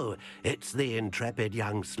 Oh, it's the intrepid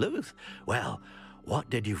young sleuth. Well, what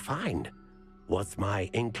did you find? Was my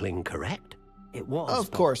inkling correct? It was.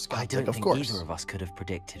 Of course, I Scoptic, don't of think course. either of us could have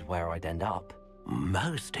predicted where I'd end up.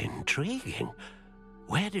 Most intriguing.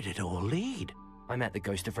 Where did it all lead? I met the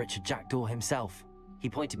ghost of Richard Jackdaw himself. He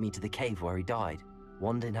pointed me to the cave where he died,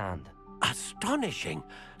 wand in hand. Astonishing.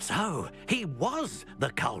 So, he was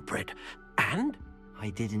the culprit. And?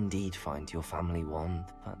 I did indeed find your family wand,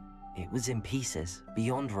 but it was in pieces,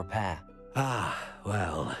 beyond repair. Ah,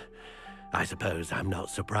 well, I suppose I'm not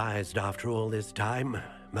surprised after all this time.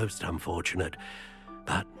 Most unfortunate.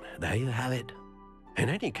 But there you have it. In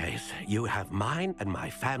any case, you have mine and my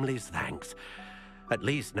family's thanks. At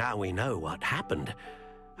least now we know what happened.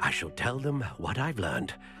 I shall tell them what I've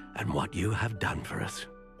learned and what you have done for us.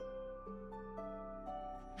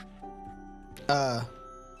 I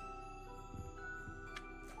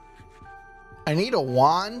need a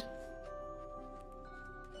wand.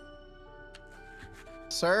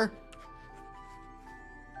 Sir?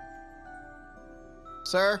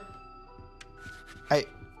 Sir? I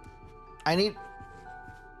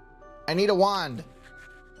need a wand.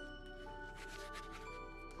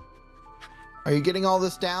 Are you getting all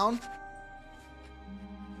this down?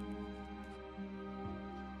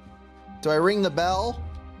 Do I ring the bell?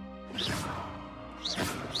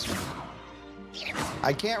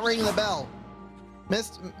 I can't ring the bell.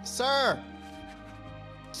 Sir!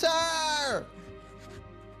 Sir!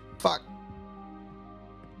 Fuck.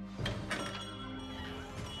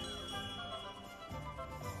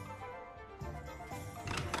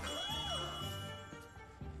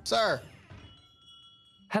 Sir.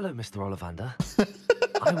 Hello, Mr. Ollivander.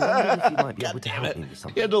 I wondered if you might be able to help me with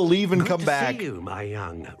something. You had to leave and Good come to back. See you, my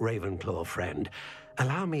young Ravenclaw friend.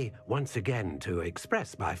 Allow me once again to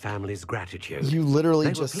express my family's gratitude. You literally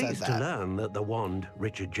they just were said pleased that. to learn that the wand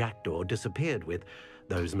Richard Jackdaw disappeared with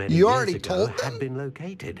those many You years already ago told had been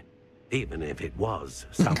located, even if it was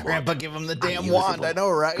somewhat Grandpa, give him the damn unusable. wand. I know,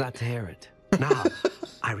 right? Glad to hear it. Now,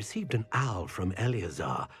 I received an owl from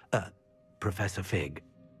Eleazar, Professor Fig.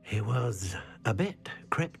 He was a bit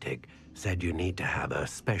cryptic. Said you need to have a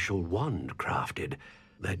special wand crafted,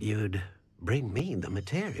 that you'd bring me the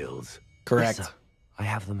materials. Correct. Yes, sir. I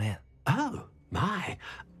have them here. Oh, my.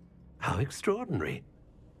 How extraordinary.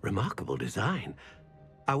 Remarkable design.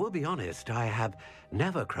 I will be honest, I have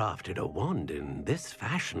never crafted a wand in this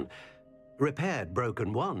fashion. Repaired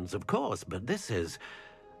broken wands, of course, but this is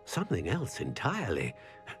something else entirely.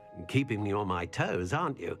 Keeping me on my toes,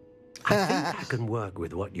 aren't you? I think I can work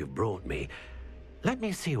with what you've brought me. Let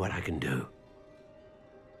me see what I can do.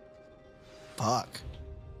 Fuck.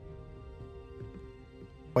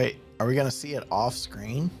 Wait, are we gonna see it off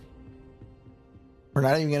screen? We're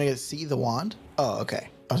not even gonna get to see the wand? Oh, okay.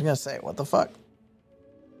 I was gonna say, what the fuck?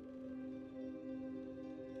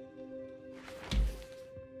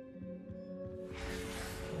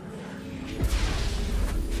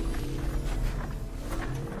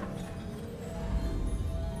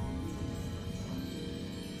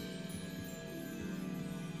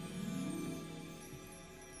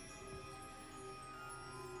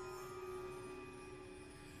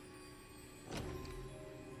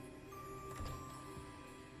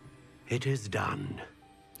 It is done.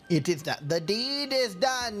 It is done. The deed is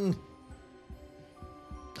done.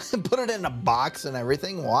 Put it in a box and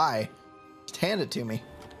everything. Why? Just hand it to me.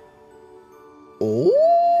 Oh.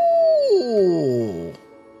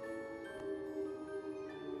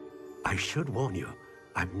 I should warn you,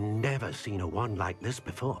 I've never seen a wand like this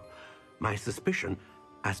before. My suspicion,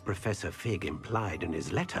 as Professor Fig implied in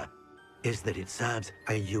his letter, is that it serves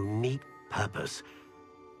a unique purpose.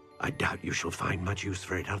 I doubt you shall find much use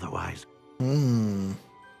for it otherwise. I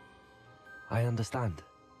understand.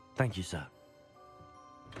 Thank you, sir.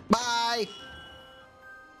 Bye.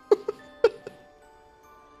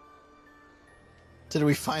 Did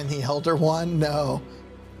we find the Elder Wand? No.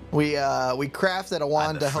 We crafted a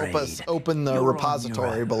wand to help us open the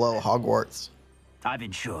repository below Hogwarts. I've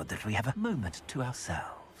ensured that we have a moment to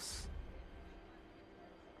ourselves.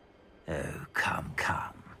 Oh, come.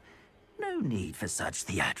 No need for such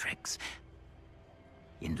theatrics.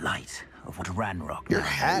 In light of what Ranrock Your knows,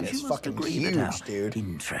 hat is you must fucking agree that huge, our dude.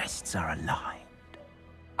 interests are aligned.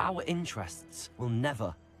 Our interests will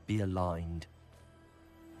never be aligned.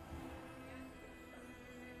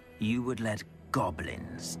 You would let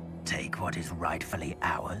goblins take what is rightfully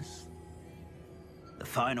ours? The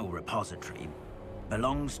final repository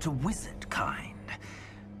belongs to wizard kind.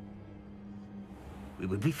 We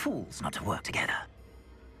would be fools not to work together.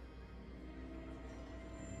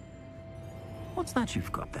 What's that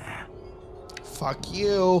you've got there? Fuck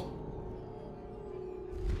you.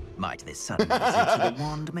 Might this sudden visit to the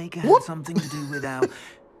wand maker have something to do with our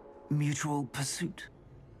mutual pursuit?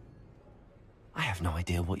 I have no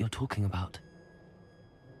idea what you're talking about.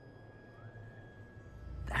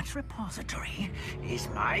 That repository is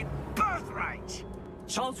my birthright!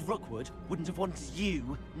 Charles Rookwood wouldn't have wanted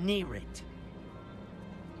you near it.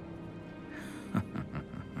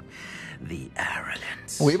 The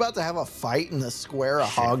arrogance. Are we about to have a fight in the square of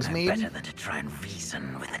Hogsmeade? Better than to try and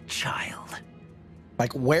reason with a child.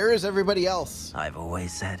 Like, where is everybody else? I've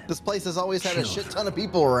always said this place has always had a shit ton of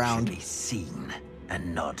people around. Should be seen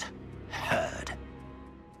and not heard.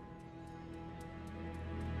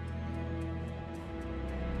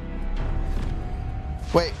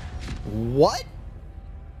 Wait, what?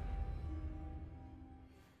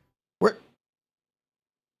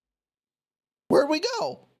 Where'd we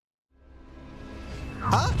go?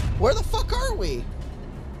 Huh? Where the fuck are we?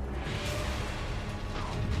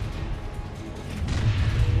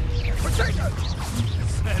 Potato!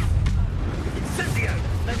 Incendio!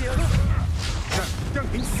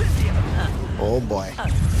 Incendio! Oh boy.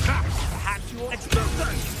 Perhaps your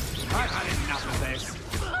explosion! I've had enough of this.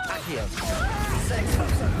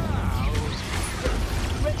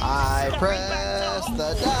 I press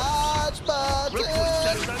the dodge button.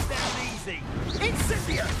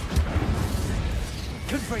 Incendio!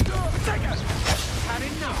 Confringo! Take it! Had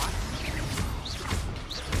enough?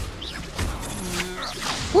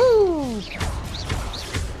 Woo!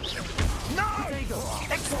 No!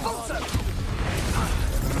 Expulso!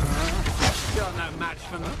 You're no match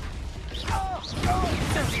for me.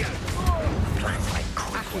 Incendio! Plans like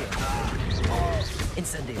Accio.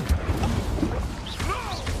 Incendio.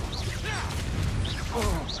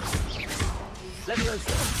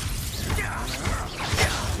 Leviosa!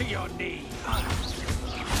 To your knee!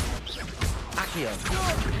 Accio.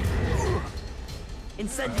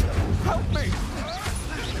 Incendio. Help me!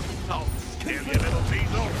 Oh, kill you little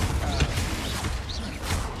diesel!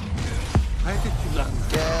 How did you learn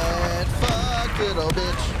that? Get fucked, little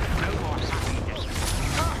bitch. No more happy days.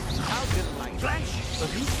 How good like flash of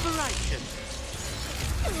inspiration.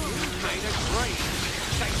 You made a great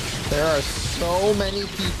mistake. There are so many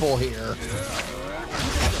people here.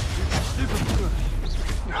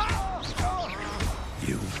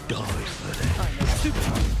 You die for that. You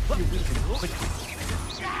weaken quickly.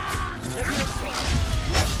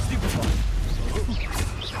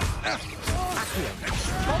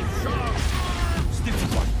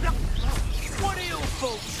 What are your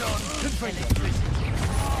faults on?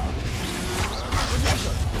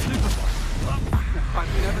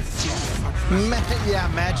 I've never seen such Yeah,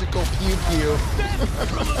 magical pew pew.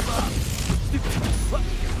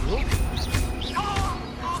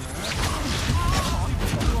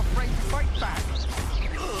 You're afraid to fight back.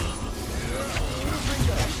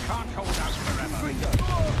 Can't hold out forever.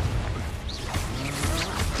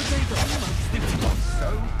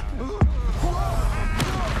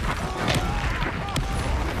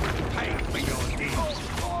 Pay for your deeds.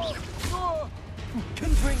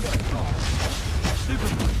 Confringo.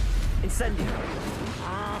 Incendio.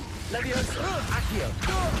 Leviosa. Accio.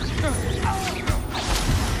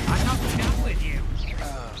 Enough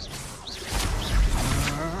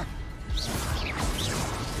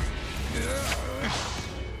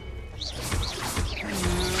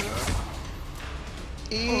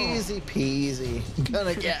Easy peasy.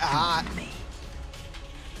 Gonna get hot.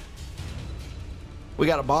 We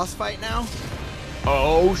got a boss fight now?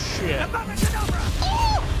 Oh shit.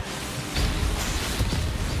 Oh!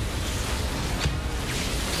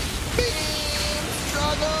 Beam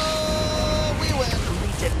struggle! We win. We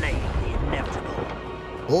delayed the inevitable.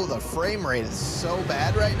 Oh, the frame rate is so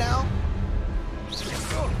bad right now.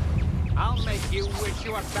 I'll make you wish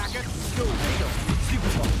you were back at school.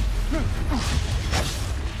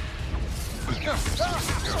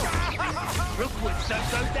 Rookwoods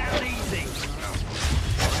don't go down easy.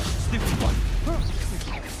 Stupid one.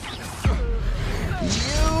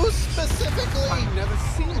 You specifically. I've never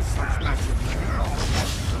seen such magic.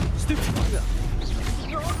 Stupid one.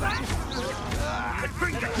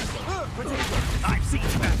 I've seen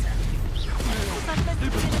better.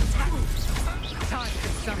 Time to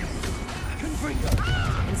summon. Confringo.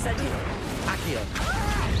 Incendio. Accio.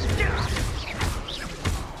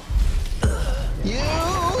 You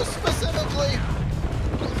specifically.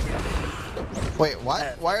 Wait,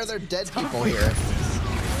 what? Why are there dead people here?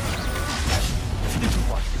 Stupid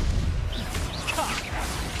one.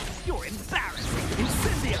 You're embarrassing.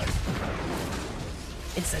 Incendio.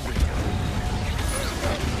 Incendio.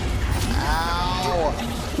 Ow.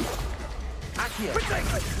 Accio.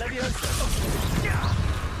 Leviosa.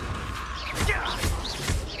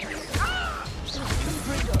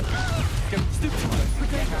 Stupid one.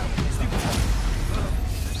 Stupid one.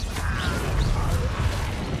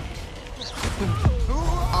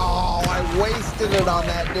 Oh, I wasted it on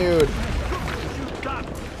that dude.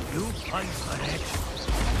 You pay for it.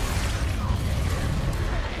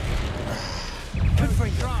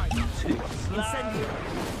 Confringo. Incendio.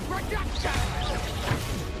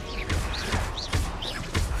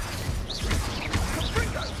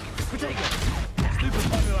 Protego.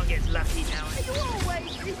 Everyone gets lucky now. Are you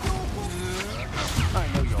always this awful? I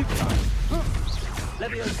know you're fine.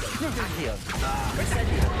 Leviosa. Accio.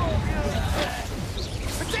 Incendio.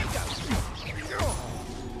 Protego.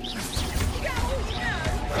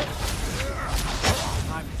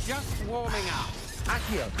 I'm just warming up.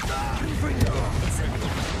 Accio. Confringo. Incendio.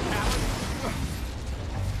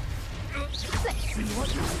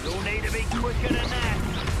 You'll need to be quicker than that.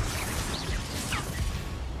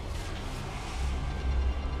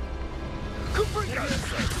 Confringo.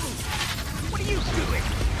 What are you doing?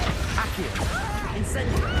 Accio.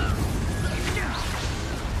 Incendio.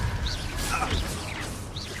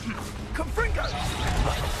 Confringo.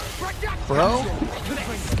 Bro?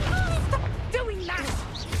 Stop doing that!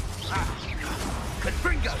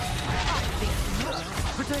 Confringo.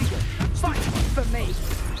 Protego. Fight for me!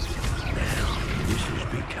 This has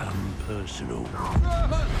become personal.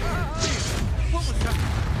 What was that?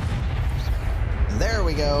 There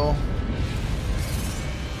we go.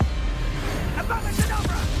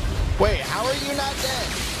 Wait, how are you not dead?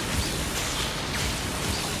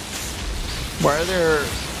 Why are there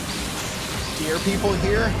deer people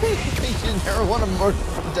here? You never want more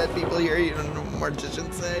dead people here, you know,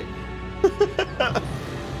 morticians say.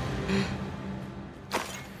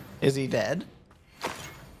 Is he dead?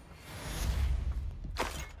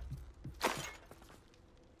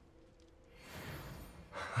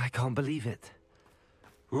 I can't believe it.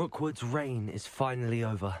 Rookwood's reign is finally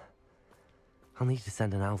over. I'll need to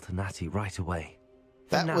send an alternati right away.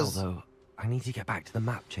 For now, though, I need to get back to the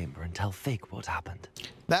map chamber and tell Fig what happened.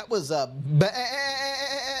 That was a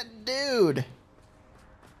bad dude.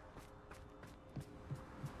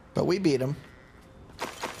 But we beat him.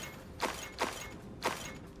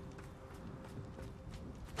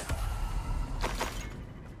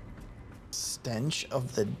 Stench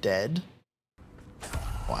of the dead?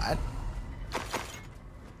 What?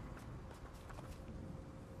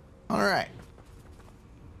 All right.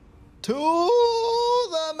 To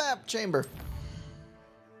the map chamber.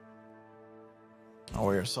 Oh,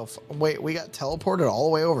 we're so far. Wait, we got teleported all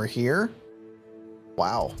the way over here?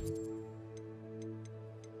 Wow.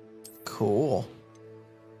 Cool.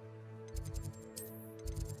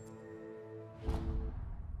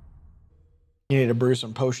 You need to brew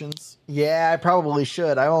some potions? Yeah, I probably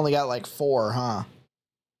should. I only got like 4, huh?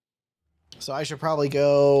 So I should probably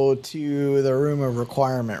go to the room of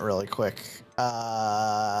requirement really quick.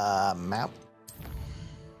 Map.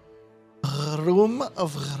 Room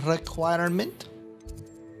of requirement.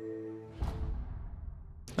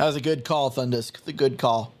 That was a good call, Thundisk. The good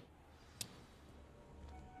call.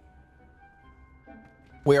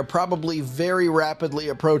 We are probably very rapidly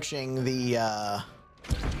approaching the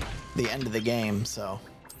end of the game, so.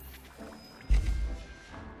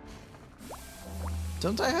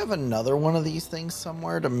 Don't I have another one of these things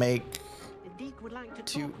somewhere to make? The Deke would like to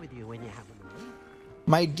talk with you when you have a moment.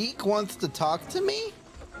 My Deke wants to talk to me?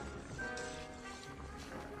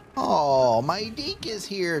 Oh, my Deke is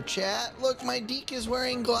here, chat. Look, my Deke is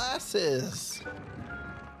wearing glasses.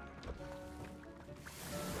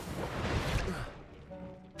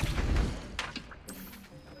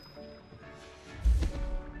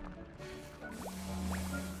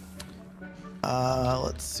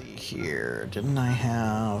 Let's see here. Didn't I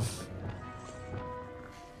have...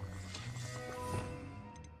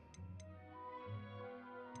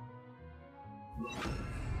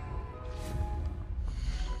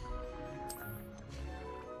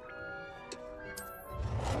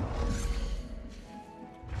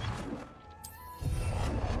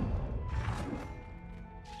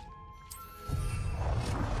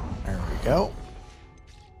 There we go.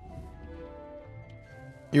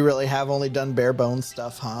 You really have only done bare bones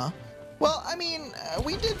stuff, huh? Well, I mean,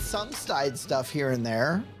 we did some side stuff here and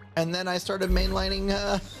there, and then I started mainlining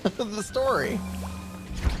the story.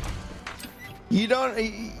 You don't,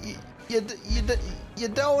 you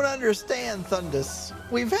don't understand, Thundus.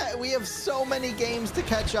 We have so many games to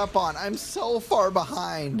catch up on. I'm so far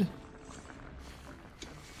behind.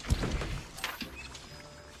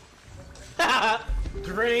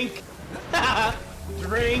 Drink.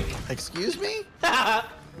 Drink. Excuse me?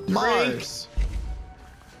 Mars.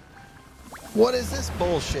 What is this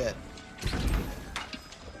bullshit?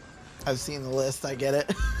 I've seen the list, I get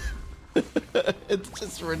it. It's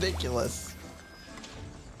just ridiculous.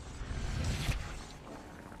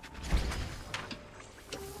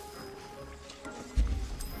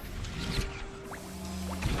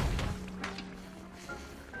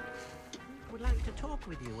 Would like to talk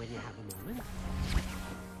with you when you have a moment.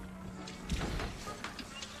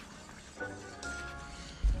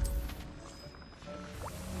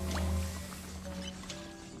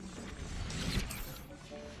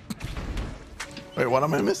 Wait, what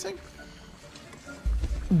am I missing?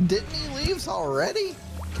 Didn't he leave already?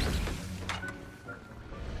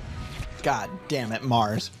 God damn it,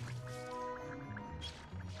 Mars.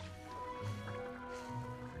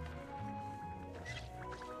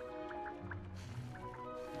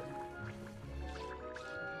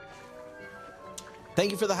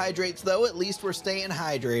 Thank you for the hydrates, though. At least we're staying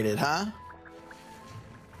hydrated, huh?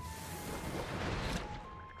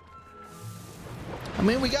 I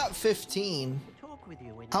mean, we got 15.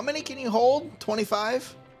 How many can you hold?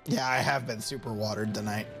 25? Yeah, I have been super watered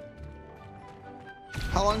tonight.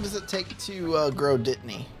 How long does it take to grow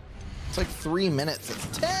Dittany? It's like 3 minutes. It's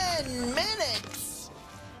 10 minutes!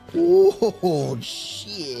 Oh,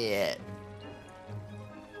 shit.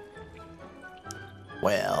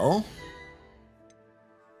 Well,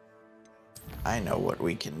 I know what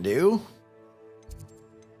we can do.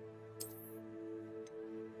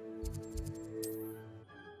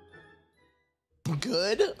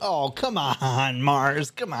 Good? Oh, come on,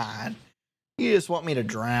 Mars. Come on. You just want me to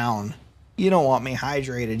drown. You don't want me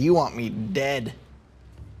hydrated. You want me dead.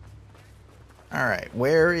 All right,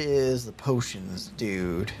 where is the potions,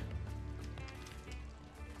 dude?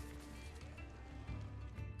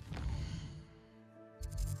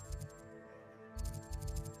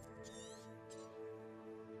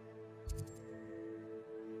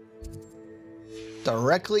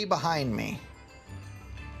 Directly behind me.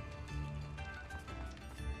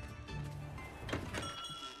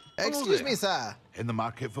 Excuse me, sir. In the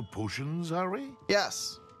market for potions, are we?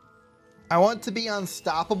 Yes. I want to be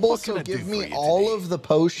unstoppable, so give me all of the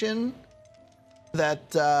potion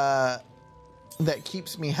that that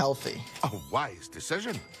keeps me healthy. A wise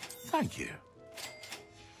decision. Thank you.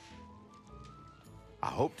 I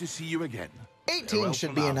hope to see you again. 18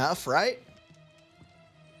 should be enough, right?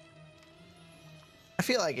 I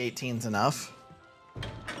feel like 18's enough.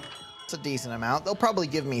 It's a decent amount. They'll probably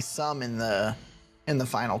give me some in the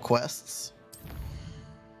final quests.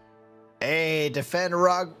 Hey, defend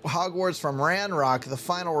Hogwarts from Ranrock, the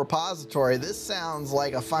final repository. This sounds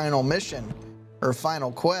like a final mission or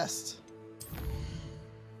final quest.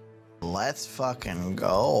 Let's fucking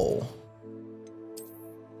go.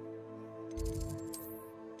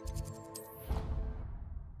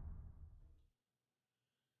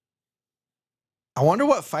 I wonder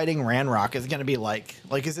what fighting Ranrock is going to be like.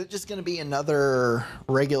 Like, is it just going to be another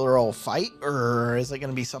regular old fight, or is it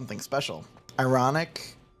going to be something special?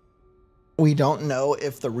 Ironic. We don't know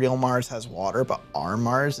if the real Mars has water, but our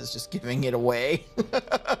Mars is just giving it away.